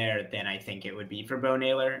utility there than I think it would be for Bo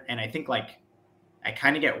Naylor. And I think like I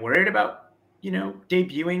kind of get worried about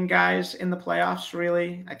debuting guys in the playoffs.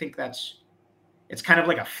 Really, I think it's kind of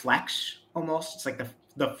like a flex almost. It's like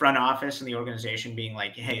the front office and the organization being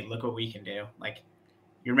like, hey, look what we can do. Like,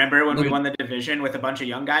 you remember when we won the division with a bunch of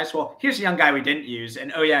young guys? Well, here's a young guy we didn't use.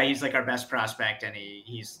 And, oh, yeah, he's like our best prospect. And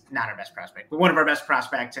he's not our best prospect, but one of our best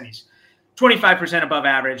prospects. And he's 25% above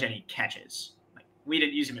average and he catches. Like, we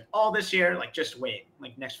didn't use him at all this year. Like, just wait.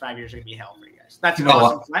 Like, next 5 years are going to be hell for you guys. That's an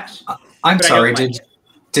awesome flex. I'm sorry.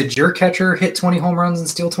 Did your catcher hit 20 home runs and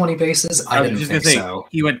steal 20 bases? I didn't think so.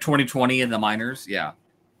 He went 20-20 in the minors. Yeah.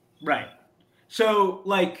 Right. So,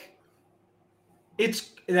 like,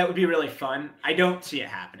 that would be really fun. I don't see it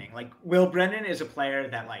happening. Like, Will Brennan is a player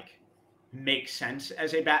that, like, makes sense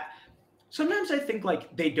as a bat. Sometimes I think,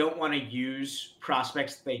 like, they don't want to use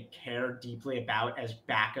prospects they care deeply about as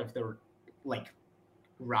back of their, like,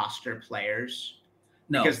 roster players.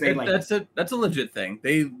 No, because that's a legit thing.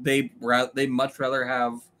 They much rather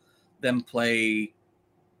have them play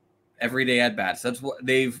everyday at bats. That's what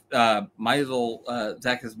they've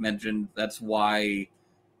Zach has mentioned. That's why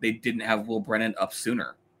they didn't have Will Brennan up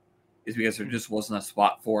sooner, is because there just wasn't a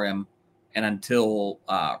spot for him. And until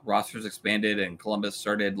rosters expanded and Columbus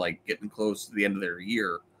started like getting close to the end of their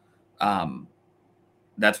year,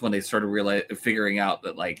 that's when they started figuring out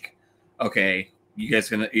that like, okay, you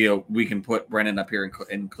guys we can put Brennan up here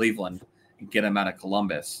in Cleveland and get him out of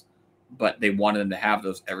Columbus, but they wanted them to have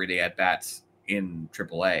those everyday at bats in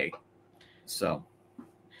AAA. So,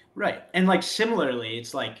 right. And like similarly,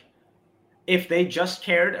 it's like if they just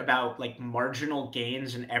cared about like marginal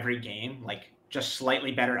gains in every game, like just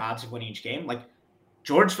slightly better odds of winning each game, like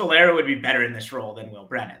George Valera would be better in this role than Will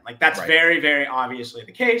Brennan. Like that's right. Very, very obviously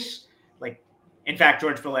the case. Like, in fact,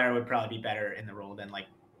 George Valera would probably be better in the role than like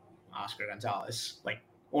Oscar Gonzalez. Like,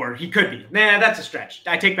 or he could be. Nah, that's a stretch.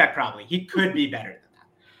 I take back probably. He could be better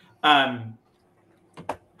than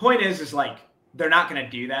that. Point is like, they're not going to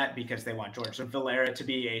do that because they want George Valera to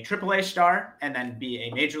be a AAA star and then be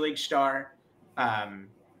a major league star and,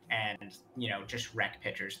 just wreck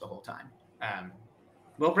pitchers the whole time.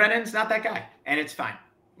 Will Brennan's not that guy, and it's fine.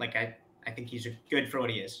 Like, I think he's good for what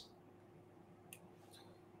he is.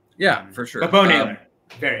 Yeah, for sure. But Bo Naylor,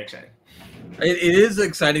 very exciting. It is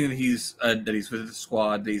exciting that he's with the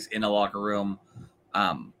squad, that he's in a locker room,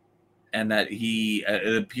 and that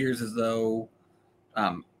it appears as though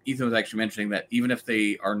Ethan was actually mentioning that even if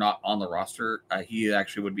they are not on the roster, he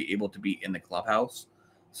actually would be able to be in the clubhouse.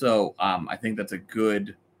 So I think that's a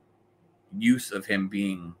good use of him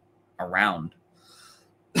being around.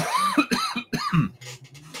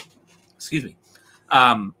 Excuse me.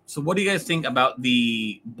 So what do you guys think about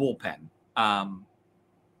the bullpen?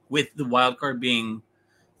 With the wild card being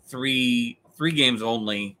three games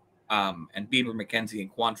only, and Bieber, McKenzie,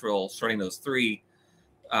 and Quantrill starting those three.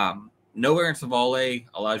 No Aaron Savale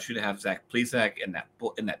allows you to have Zach Plesac in that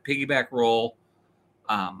piggyback role.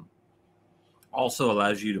 Also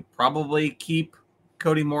allows you to probably keep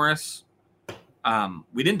Cody Morris.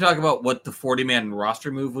 We didn't talk about what the 40-man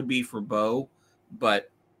roster move would be for Bo, but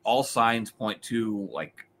all signs point to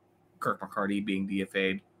like Kirk McCarty being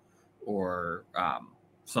DFA'd or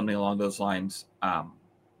something along those lines. But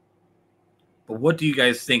what do you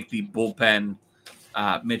guys think the bullpen?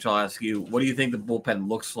 Mitch, I'll ask you, what do you think the bullpen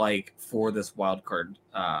looks like for this wild card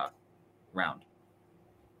round?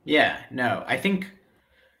 I think,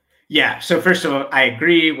 so first of all, I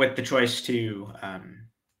agree with the choice to,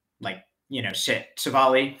 sit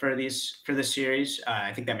Savali for this series.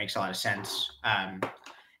 I think that makes a lot of sense.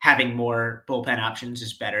 Having more bullpen options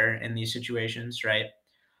is better in these situations, right?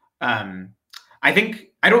 I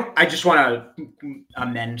just want to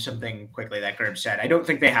amend something quickly that Gerb said. I don't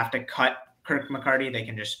think they have to cut Kirk McCarty. They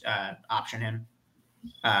can just option him.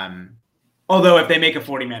 Although if they make a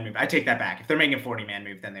 40-man move, I take that back. If they're making a 40-man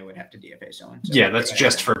move, then they would have to DFA someone. So that's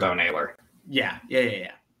just for Bo Naylor. Yeah.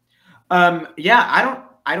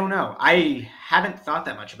 I don't know. I haven't thought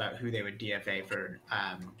that much about who they would DFA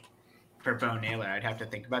for Bo Naylor. I'd have to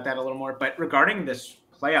think about that a little more. But regarding this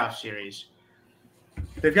playoff series,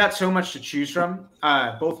 they've got so much to choose from.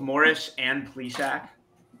 Both Morris and Plesac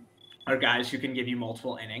are guys who can give you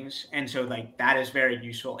multiple innings. And so that is very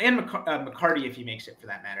useful. And McCarty, if he makes it for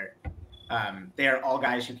that matter. They are all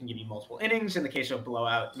guys who can give you multiple innings. In the case of a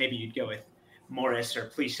blowout, maybe you'd go with Morris or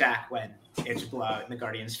Plesac when it's a blowout in the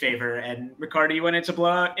Guardians' favor and McCarty when it's a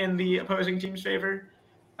blowout in the opposing team's favor.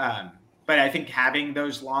 But I think having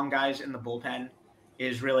those long guys in the bullpen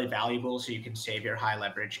is really valuable so you can save your high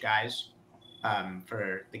leverage guys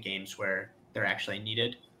for the games where they're actually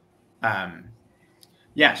needed.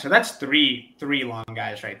 So that's three long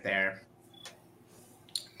guys right there.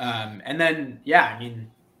 And then,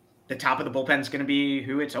 the top of the bullpen is going to be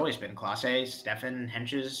who it's always been: Clase, Stefan,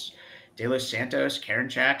 Henches, De Los Santos,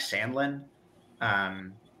 Karinchak, Sandlin.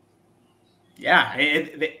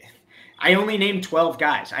 I only named 12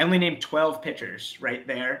 guys. I only named 12 pitchers right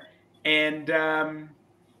there. And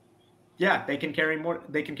they can carry more.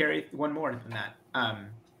 They can carry one more than that.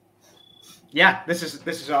 This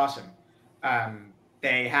is awesome.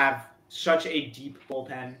 They have such a deep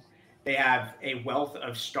bullpen. They have a wealth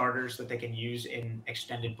of starters that they can use in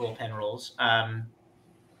extended bullpen roles.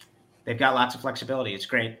 They've got lots of flexibility. It's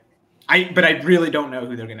great. But I really don't know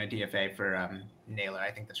who they're going to DFA for Naylor. I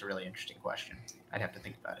think that's a really interesting question. I'd have to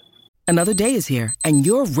think about it. Another day is here, and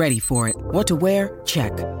you're ready for it. What to wear?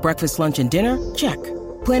 Check. Breakfast, lunch, and dinner? Check.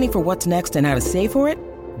 Planning for what's next and how to save for it?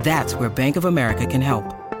 That's where Bank of America can help.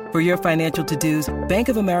 For your financial to-dos, Bank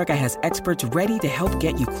of America has experts ready to help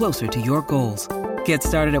get you closer to your goals. Get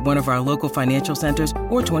started at one of our local financial centers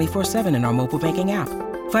or 24/7 in our mobile banking app.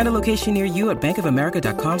 Find a location near you at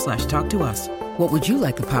bankofamerica.com/talktous. What would you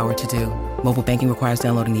like the power to do? Mobile banking requires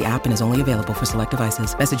downloading the app and is only available for select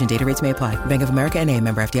devices. Message and data rates may apply. Bank of America N.A.,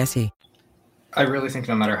 member FDIC. I really think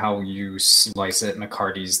no matter how you slice it,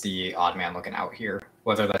 McCarty's the odd man looking out here,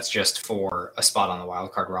 whether that's just for a spot on the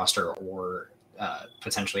wildcard roster or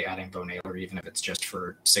potentially adding Bo Naylor, even if it's just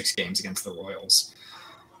for 6 games against the Royals.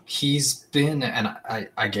 He's been, and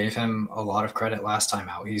I gave him a lot of credit last time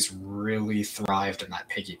out, he's really thrived in that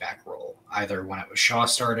piggyback role, either when it was Shaw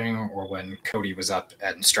starting or when Cody was up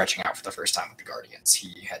and stretching out for the first time with the Guardians.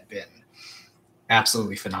 He had been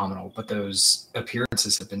absolutely phenomenal, but those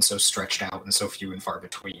appearances have been so stretched out and so few and far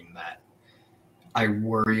between that I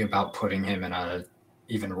worry about putting him in a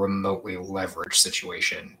even remotely leveraged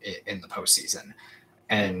situation in the postseason.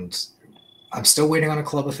 And I'm still waiting on a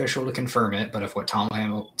club official to confirm it, but if what Tom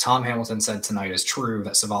Hamilton said tonight is true,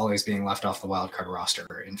 that Savale is being left off the wildcard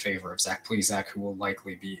roster in favor of Zach Plesac, who will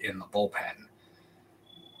likely be in the bullpen,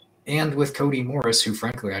 and with Cody Morris, who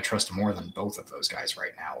frankly I trust more than both of those guys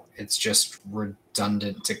right now, it's just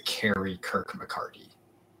redundant to carry Kirk McCarty.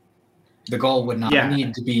 The goal would not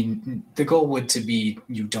need to be. The goal would to be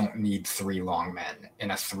you don't need 3 long men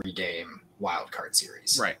in a 3-game wildcard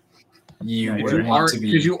series, right? You would want to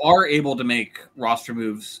be, because you are able to make roster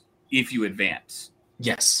moves if you advance.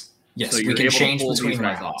 Yes. So we can change between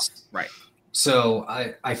rounds. Right. So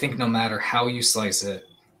I think no matter how you slice it,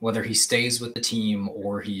 whether he stays with the team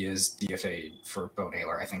or he is DFA'd for Bo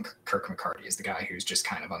Naylor, I think Kirk McCarty is the guy who's just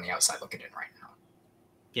kind of on the outside looking in right now.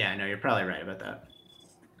 Yeah, no, you're probably right about that.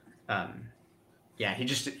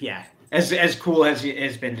 As cool as it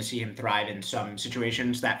has been to see him thrive in some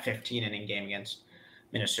situations, that 15-inning game against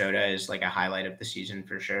Minnesota is like a highlight of the season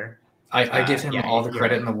for sure. I give him all the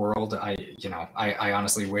credit in the world. I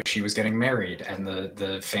honestly wish he was getting married and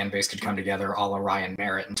the fan base could come together a la Ryan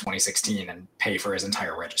Merritt in 2016 and pay for his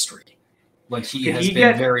entire registry. Like he has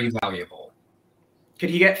been very valuable. Could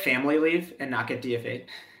he get family leave and not get DFA'd?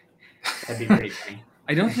 That'd be pretty funny.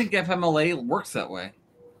 I don't think FMLA works that way.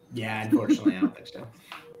 Yeah, unfortunately, I don't think so.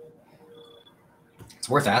 It's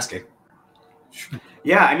worth asking.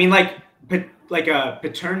 Yeah, I mean, like a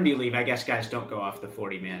paternity leave, I guess guys don't go off the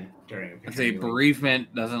 40-man during a paternity leave.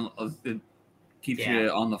 Bereavement doesn't it keeps you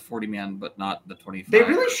on the 40-man, but not the 25. They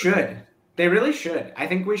really should. They really should. I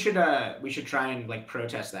think we should try and like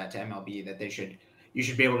protest that to MLB that you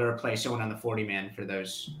should be able to replace someone on the 40-man for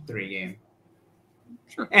those 3 games.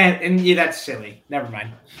 Sure. And yeah, that's silly. Never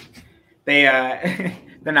mind. They're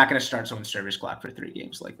not going to start someone's service clock for 3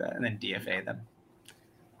 games like that and then DFA them.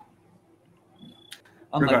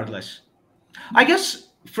 Regardless, I guess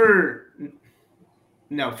for the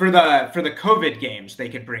COVID games they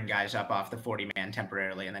could bring guys up off the 40-man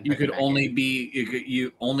temporarily and then you could only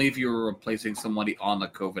only if you were replacing somebody on the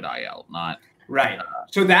COVID IL, not right.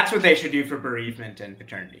 So that's what they should do for bereavement and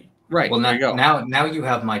paternity. Right. Well, now you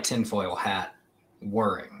have my tinfoil hat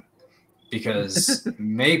whirring because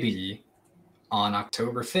maybe on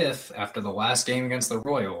October 5th, after the last game against the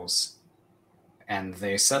Royals, and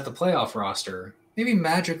they set the playoff roster, maybe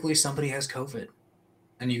magically somebody has COVID,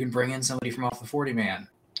 and you can bring in somebody from off the 40-man.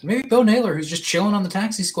 Maybe Bo Naylor, who's just chilling on the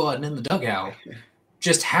taxi squad and in the dugout,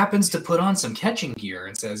 just happens to put on some catching gear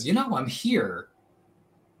and says, I'm here.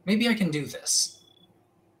 Maybe I can do this.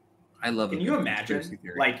 I love it. Can you imagine,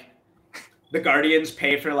 like, the Guardians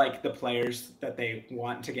pay for, like, the players that they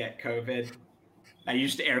want to get COVID? I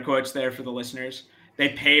used air quotes there for the listeners. They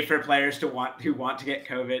pay for players who want to get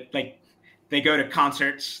COVID. Like, they go to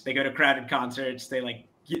concerts, they go to crowded concerts, they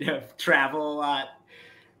travel a lot,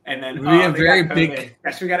 and then be a very big.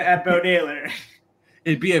 Guess we got to add Bo Naylor.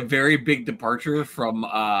 It'd be a very big departure from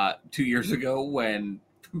 2 years ago when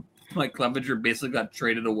Mike Clevenger basically got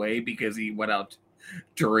traded away because he went out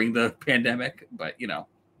during the pandemic. But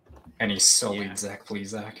and he sullied Zach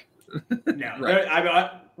Plesac. No,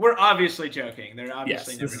 right. We're obviously joking. They're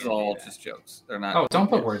obviously this is all just jokes. They're not. Oh, don't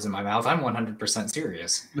put words in my mouth. I'm 100%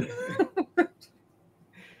 serious. We've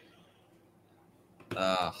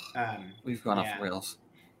gone off the rails.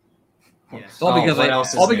 Yes. All because I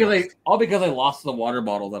lost the water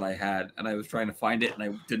bottle that I had, and I was trying to find it, and I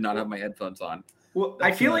did not have my headphones on. Well,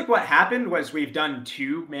 I feel like what happened was we've done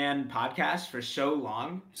 2-man podcasts for so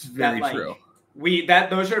long. It's very true.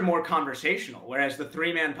 Those are more conversational, whereas the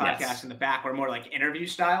 3-man podcast in the back were more like interview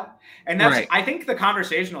style. And that's right. I think the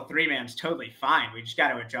conversational 3-man's totally fine. We just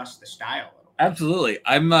got to adjust the style a little. Absolutely.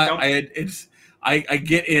 I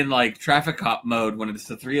get in like traffic cop mode when it's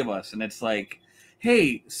the 3 of us, and it's like,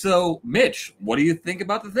 hey, so Mitch, what do you think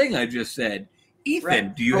about the thing I just said?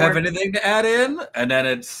 Ethan, do you have anything to add in? And then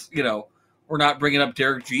it's, we're not bringing up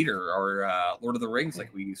Derek Jeter or Lord of the Rings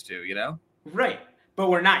like we used to, Right. But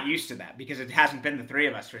we're not used to that because it hasn't been the 3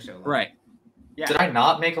 of us for so long. Right. Yeah. Did I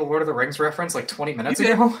not make a Lord of the Rings reference like 20 minutes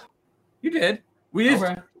ago? You did. We did.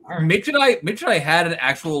 Okay. Right. Mitch and I had an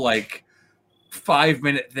actual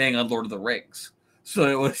 5-minute thing on Lord of the Rings. So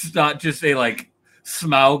it was not just a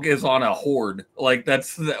Smaug is on a horde.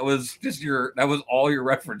 That was all your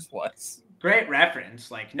reference was. Great reference.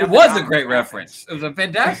 It was a great reference. It was a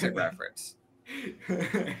fantastic reference.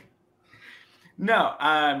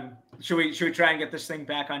 No. Should we try and get this thing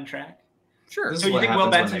back on track? Sure. So you think Will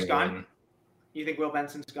Benson's gone? You think Will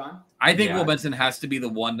Benson's gone? I think Will Benson has to be the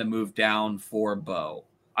one to move down for Bo.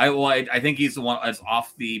 I think he's the one that's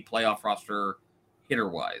off the playoff roster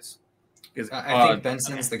hitter-wise. I think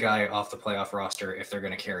Benson's the guy off the playoff roster if they're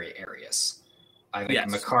going to carry Arias. I think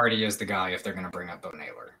McCarty is the guy if they're going to bring up Bo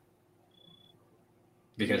Naylor.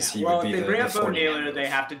 Because he would be if they bring up Bo Naylor, move. they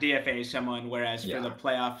have to DFA someone, whereas for the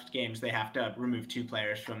playoff games, they have to remove 2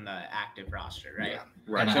 players from the active roster, right? Yeah,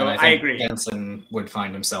 right. So I agree. Benson would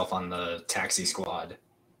find himself on the taxi squad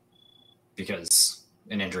because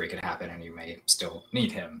an injury could happen and you may still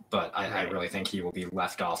need him. But I really think he will be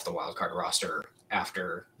left off the wildcard roster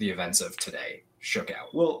after the events of today shook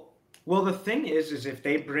out. Well, the thing is if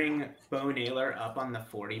they bring Bo Naylor up on the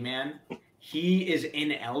 40-man, he is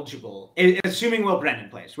ineligible, assuming Will Brennan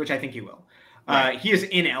plays, which I think he will. Right. He is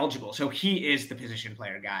ineligible, so he is the position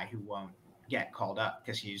player guy who won't get called up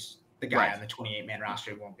because he's the guy on the 28-man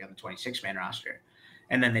roster who won't be on the 26-man roster.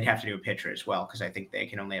 And then they'd have to do a pitcher as well because I think they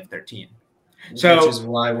can only have 13. So, which is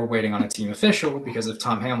why we're waiting on a team official, because if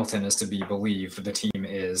Tom Hamilton is to be believed, the team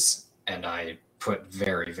is, and I put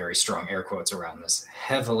very, very strong air quotes around this,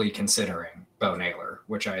 heavily considering Bo Naylor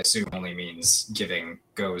which I assume only means giving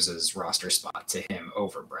Goz's roster spot to him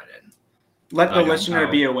over Brennan. Let the listener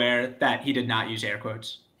be aware that he did not use air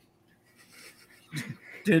quotes.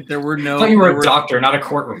 There were no. I thought you were a doctor, not a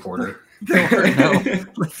court reporter. There were no.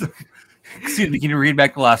 Excuse me. Can you read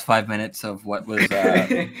back the last 5 minutes of what was? He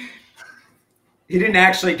didn't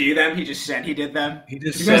actually do them. He just said he did them. He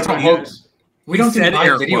just said we don't do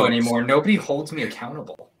live video quotes anymore. Nobody holds me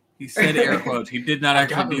accountable. He said air quotes. He did not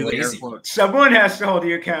actually do the air quotes. Someone has to hold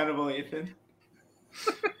you accountable, Ethan.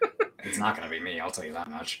 It's not going to be me. I'll tell you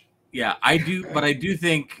that much. Yeah, I do, but I do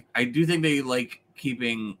think they like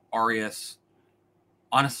keeping Arias.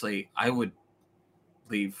 Honestly, I would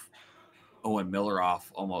leave Owen Miller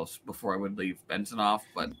off almost before I would leave Benson off,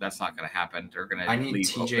 but that's not going to happen. They're going to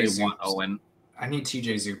leave. They want Owen. I need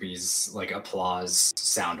TJ Zuppy's like applause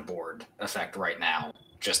soundboard effect right now,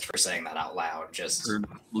 just for saying that out loud. Just for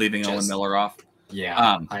leaving Owen Miller off.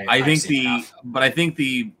 Yeah, I think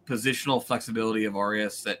the positional flexibility of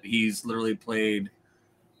Arias, that he's literally played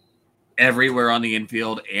everywhere on the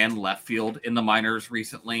infield and left field in the minors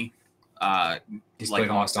recently. He's played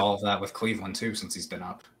almost all of that with Cleveland too since he's been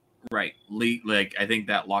up. Right, like I think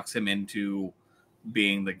that locks him into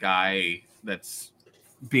being the guy that's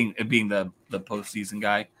being the postseason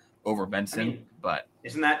guy over Benson. I mean, but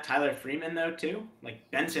isn't that Tyler Freeman though too? Like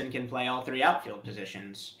Benson can play all three outfield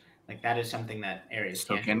positions. Like that is something that Arias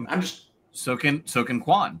can. So can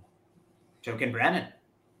Quan. So can Brennan.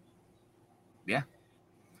 Yeah.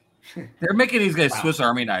 They're making these guys Swiss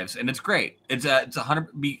Army knives, and it's great. It's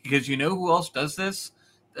 100 because you know who else does this?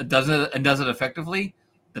 Does it effectively?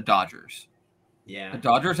 The Dodgers. Yeah. The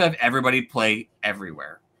Dodgers have everybody play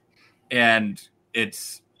everywhere. And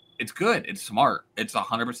it's good. It's smart. It's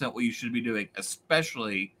 100% what you should be doing,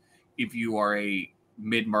 especially if you are a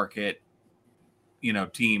mid-market,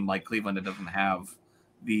 team like Cleveland that doesn't have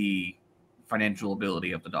the financial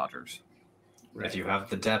ability of the Dodgers. Right. If you have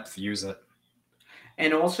the depth, use it.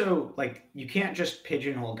 And also, like, you can't just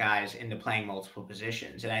pigeonhole guys into playing multiple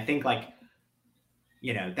positions. And I think,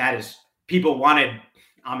 that is – people wanted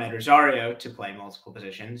Ahmed Rosario to play multiple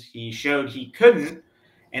positions. He showed he couldn't,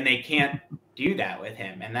 and they can't do that with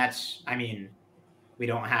him. And that's – I mean, we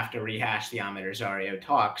don't have to rehash the Ahmed Rosario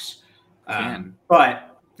talks.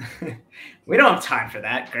 But we don't have time for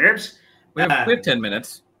that, Gerbs. We have 10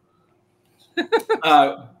 minutes.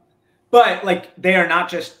 But, they are not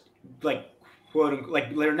just,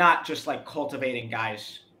 they're not just cultivating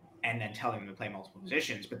guys and then telling them to play multiple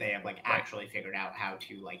positions, but they have actually figured out how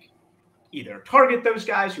to either target those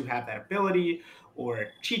guys who have that ability or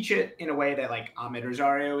teach it in a way that Ahmed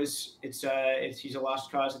Rosario he's a lost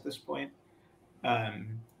cause at this point.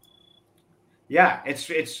 Anytime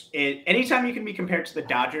you can be compared to the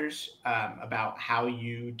Dodgers about how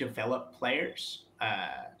you develop players,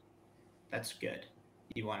 that's good.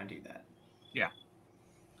 You want to do that. Yeah.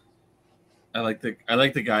 I like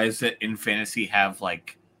the guys that in fantasy have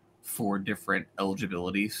 4 different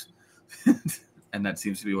eligibilities, and that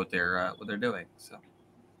seems to be what they're doing. So,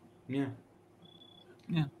 yeah.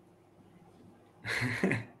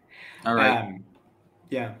 All right.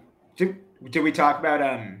 Yeah. Did we talk about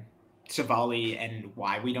Savali and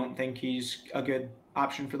why we don't think he's a good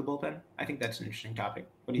option for the bullpen? I think that's an interesting topic.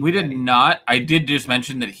 What do you think? We did not. I did just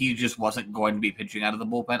mention that he just wasn't going to be pitching out of the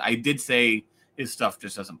bullpen. I did say his stuff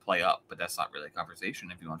just doesn't play up, but that's not really a conversation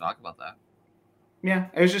if you want to talk about that. Yeah,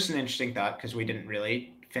 it was just an interesting thought because we didn't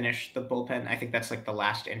really finish the bullpen. I think that's the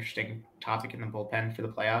last interesting topic in the bullpen for the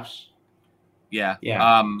playoffs. Yeah.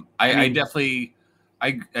 I definitely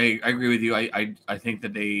I agree with you. I think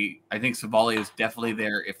that I think Savali is definitely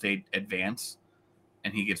there if they advance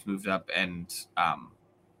and he gets moved up, and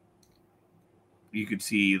you could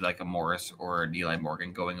see a Morris or an Eli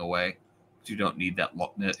Morgan going away. You don't need that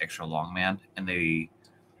extra long man, and they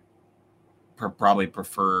probably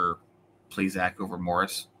prefer Plesac over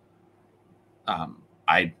Morris.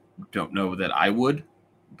 I don't know that I would,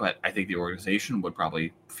 but I think the organization would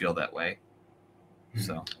probably feel that way.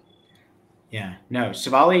 So, yeah, no,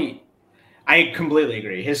 Savali, I completely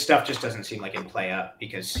agree. His stuff just doesn't seem like it play up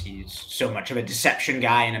because he's so much of a deception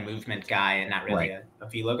guy and a movement guy and not really a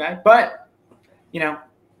velo guy. But,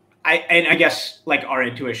 I guess our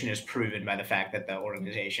intuition is proven by the fact that the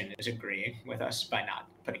organization is agreeing with us by not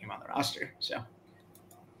putting him on the roster. So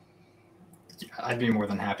yeah, I'd be more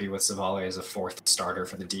than happy with Savali as a 4th starter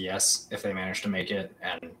for the DS if they manage to make it.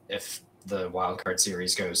 And if the wild card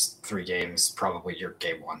series goes 3 games, probably your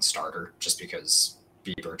game 1 starter, just because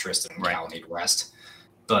Bieber, Tristan, and Cal need rest.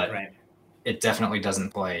 But it definitely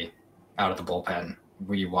doesn't play out of the bullpen.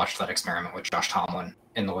 We watched that experiment with Josh Tomlin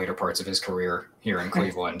in the later parts of his career here in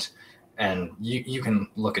Cleveland, And you can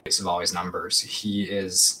look at Savali's numbers. He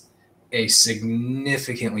is a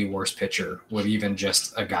significantly worse pitcher with even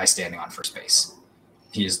just a guy standing on first base.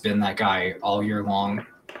 He has been that guy all year long.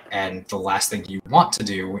 And the last thing you want to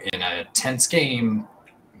do in a tense game,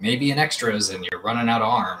 maybe in extras and you're running out of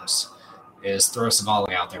arms, is throw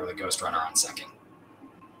Savali out there with a ghost runner on second.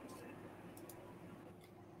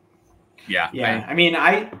 Yeah.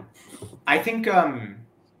 I think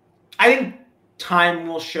time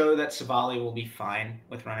will show that Savali will be fine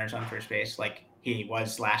with runners on first base, like he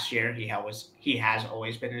was last year. He has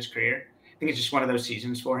always been in his career. I think it's just one of those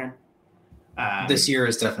seasons for him. This year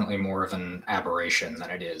is definitely more of an aberration than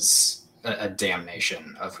it is a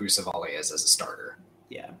damnation of who Savali is as a starter.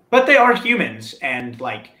 Yeah, but they are humans, and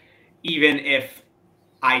like, even if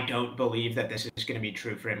I don't believe that this is going to be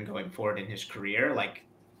true for him going forward in his career, like,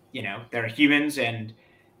 you know, they're humans and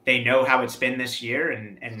they know how it's been this year,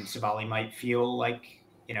 and Savali might feel like,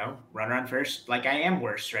 you know, runner on first, like I am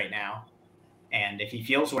worse right now. And if he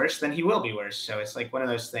feels worse, then he will be worse. So it's like one of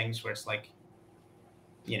those things where it's like,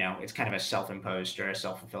 you know, it's kind of a self-imposed or a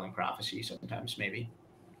self-fulfilling prophecy sometimes, maybe.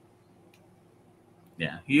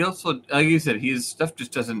 Yeah. He also, like you said, his stuff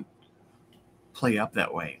just doesn't play up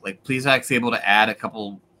that way. Like, Plesac's able to add a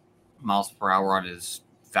couple miles per hour on his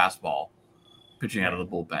fastball pitching out of the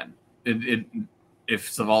bullpen. If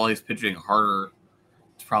Savali's pitching harder,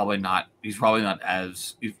 he's probably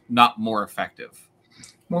not more effective.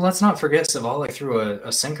 Well, let's not forget Savali threw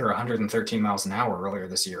a sinker 113 miles an hour earlier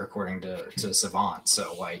this year, according to Savant.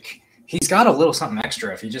 So, like, he's got a little something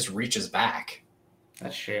extra if he just reaches back.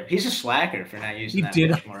 That's true. He's a slacker for not using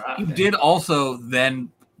much more often. He did also then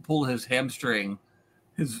pull his hamstring,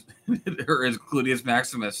 his gluteus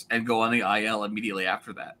maximus, and go on the IL immediately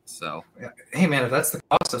after that. So, hey man, if that's the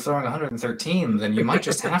cost of throwing 113, then you might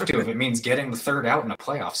just have to if it means getting the third out in a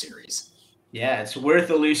playoff series. Yeah, it's worth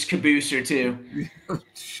a loose caboose or two.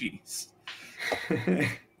 Jeez.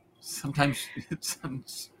 Sometimes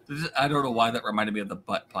I don't know why that reminded me of the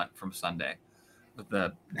butt punt from Sunday. With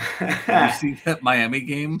you see that Miami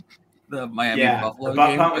game, the Miami Buffalo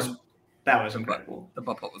game. That was incredible. The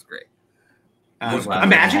butt punt was great.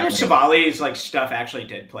 Imagine if Savali's like stuff actually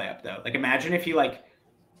did play up though. Like, imagine if he like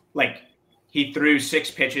he threw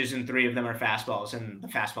 6 pitches and 3 of them are fastballs, and the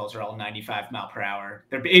fastballs are all 95 mile per hour.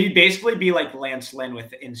 It'd basically be like Lance Lynn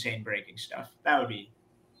with insane breaking stuff. That would be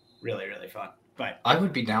really, really fun. But I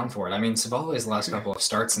would be down for it. I mean, Savali's last couple of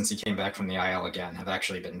starts since he came back from the IL again have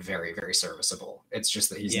actually been very, very serviceable. It's just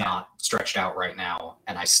that he's not stretched out right now,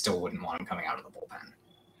 and I still wouldn't want him coming out of the bullpen.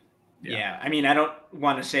 Yeah, I mean, I don't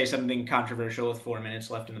want to say something controversial with 4 minutes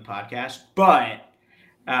left in the podcast, but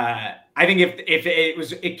I think if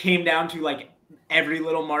it came down to like every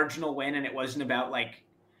little marginal win, and it wasn't about like,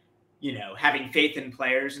 you know, having faith in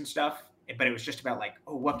players and stuff, but it was just about like,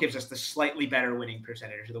 oh, what gives us the slightly better winning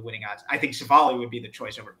percentage or the winning odds? I think Savali would be the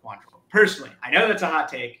choice over Quantrill. Personally, I know that's a hot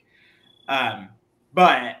take, but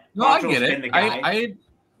no, I get it.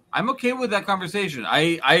 I'm okay with that conversation.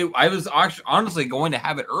 I was actually honestly going to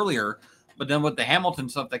have it earlier, but then with the Hamilton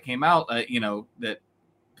stuff that came out, you know, that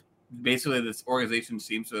basically this organization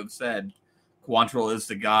seems to have said Quantrill is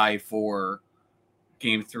the guy for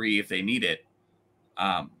Game 3 if they need it.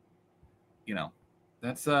 You know,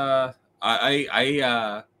 that's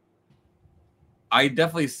I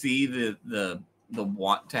definitely see the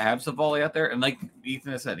want to have Savali out there, and like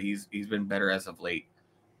Ethan has said, he's been better as of late.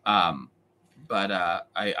 But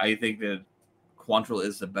I think that Quantrill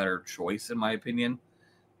is the better choice in my opinion.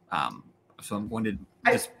 So I'm going to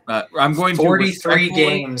I'm going 43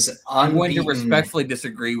 games unbeaten. I'm going to respectfully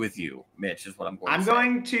disagree with you, Mitch, is what I'm going to say.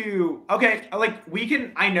 Going to okay, like we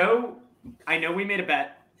can I know we made a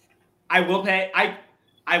bet. I will pay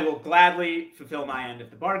I will gladly fulfill my end of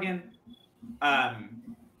the bargain.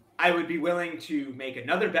 I would be willing to make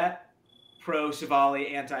another bet pro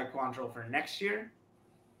Savali, anti Quantrill for next year.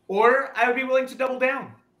 Or I would be willing to double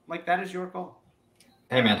down. Like, that is your call.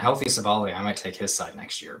 Hey, man, healthy Savali, I might take his side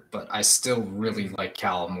next year. But I still really like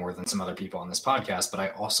Cal more than some other people on this podcast. But I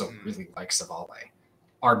also really like Savali.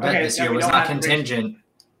 Our bet this year was not contingent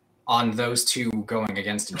on those two going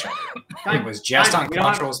against each other. It was just on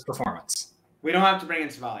Quantrill's performance. We don't have to bring in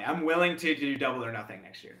Savali. I'm willing to do double or nothing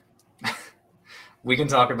next year. We can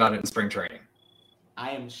talk about it in spring training. I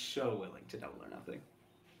am so willing to double or nothing.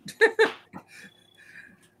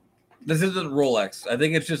 This isn't Rolex. I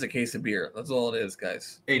think it's just a case of beer. That's all it is,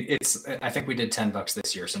 guys. It's. I think we did $10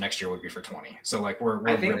 this year, so next year would be for 20. So like we're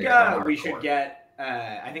I think really we should get.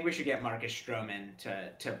 I think we should get Marcus Stroman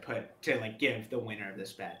to give the winner of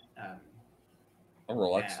this bet a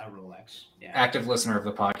Rolex. Yeah, a Rolex. Yeah. Active listener of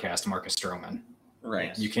the podcast, Marcus Stroman. Right.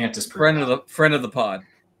 Yes. You can't disprove friend of the pod.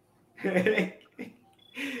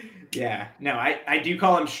 Yeah. No, I do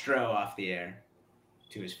call him Stro off the air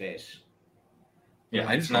to his face. Yeah,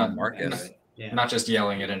 I just call him Marcus. Not just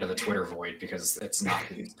yelling it into the Twitter void because it's not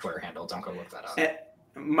his Twitter handle. Don't go look that up.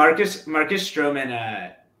 Marcus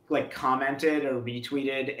Stroman commented or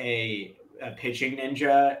retweeted a Pitching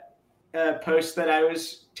Ninja post that I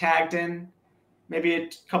was tagged in maybe a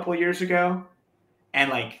couple of years ago,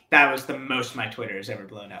 and that was the most my Twitter has ever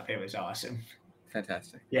blown up. It was awesome.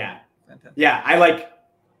 Fantastic. Yeah. Fantastic. Yeah, I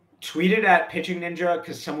tweeted at Pitching Ninja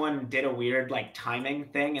because someone did a weird timing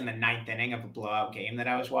thing in the 9th inning of a blowout game that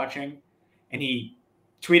I was watching, and he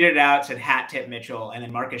tweeted it out, said hat tip Mitchell, and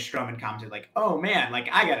then Marcus Stroman commented oh man,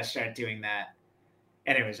 I gotta start doing that,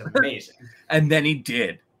 and it was amazing. And then he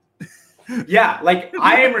did. Yeah,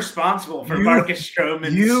 I am responsible for Marcus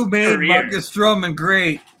Stroman's You made career. Marcus Stroman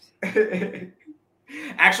great.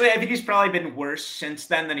 Actually, I think he's probably been worse since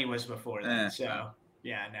then than he was before then. So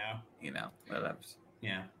yeah, no, whatever.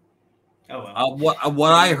 Yeah. Oh well.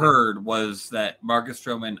 What I heard was that Marcus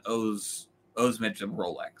Stroman owes Mitch a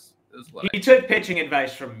Rolex. He took pitching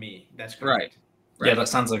advice from me. That's correct. Right. Yeah, that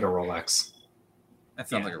sounds like a Rolex. That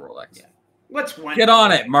sounds like a Rolex. Yeah. Let's get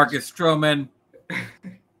on it, Marcus Stroman.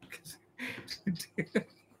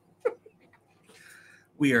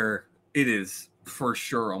 It is for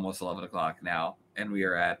sure almost 11 o'clock now, and we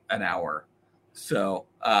are at an hour. So,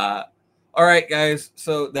 all right, guys.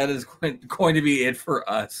 So that is going to be it for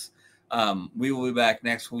us. We will be back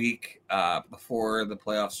next week before the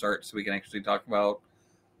playoffs start, so we can actually talk about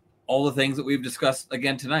all the things that we've discussed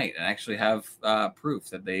again tonight and actually have proof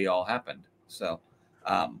that they all happened. So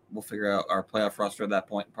we'll figure out our playoff roster at that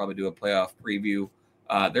point and probably do a playoff preview.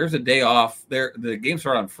 There's a day off there. The games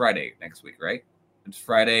start on Friday next week, right? It's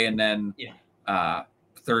Friday, and then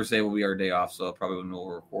Thursday will be our day off. So probably when we'll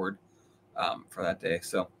record for that day.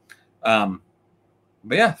 So, but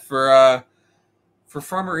yeah, for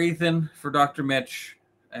Farmer Ethan, for Dr. Mitch,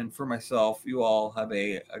 and for myself, you all have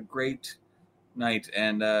a great night,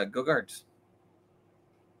 and go Guards.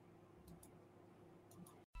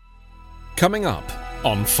 Coming up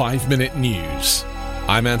on 5 Minute News,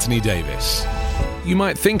 I'm Anthony Davis. You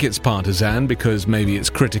might think it's partisan because maybe it's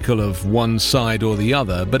critical of one side or the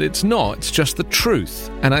other, but it's not. It's just the truth.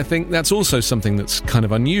 And I think that's also something that's kind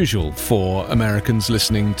of unusual for Americans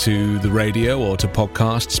listening to the radio or to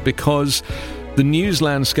podcasts, because the news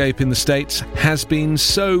landscape in the States has been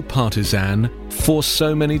so partisan for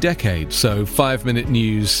so many decades. So 5 Minute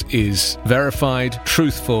News is verified,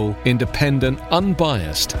 truthful, independent,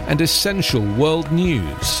 unbiased, and essential world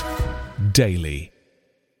news daily.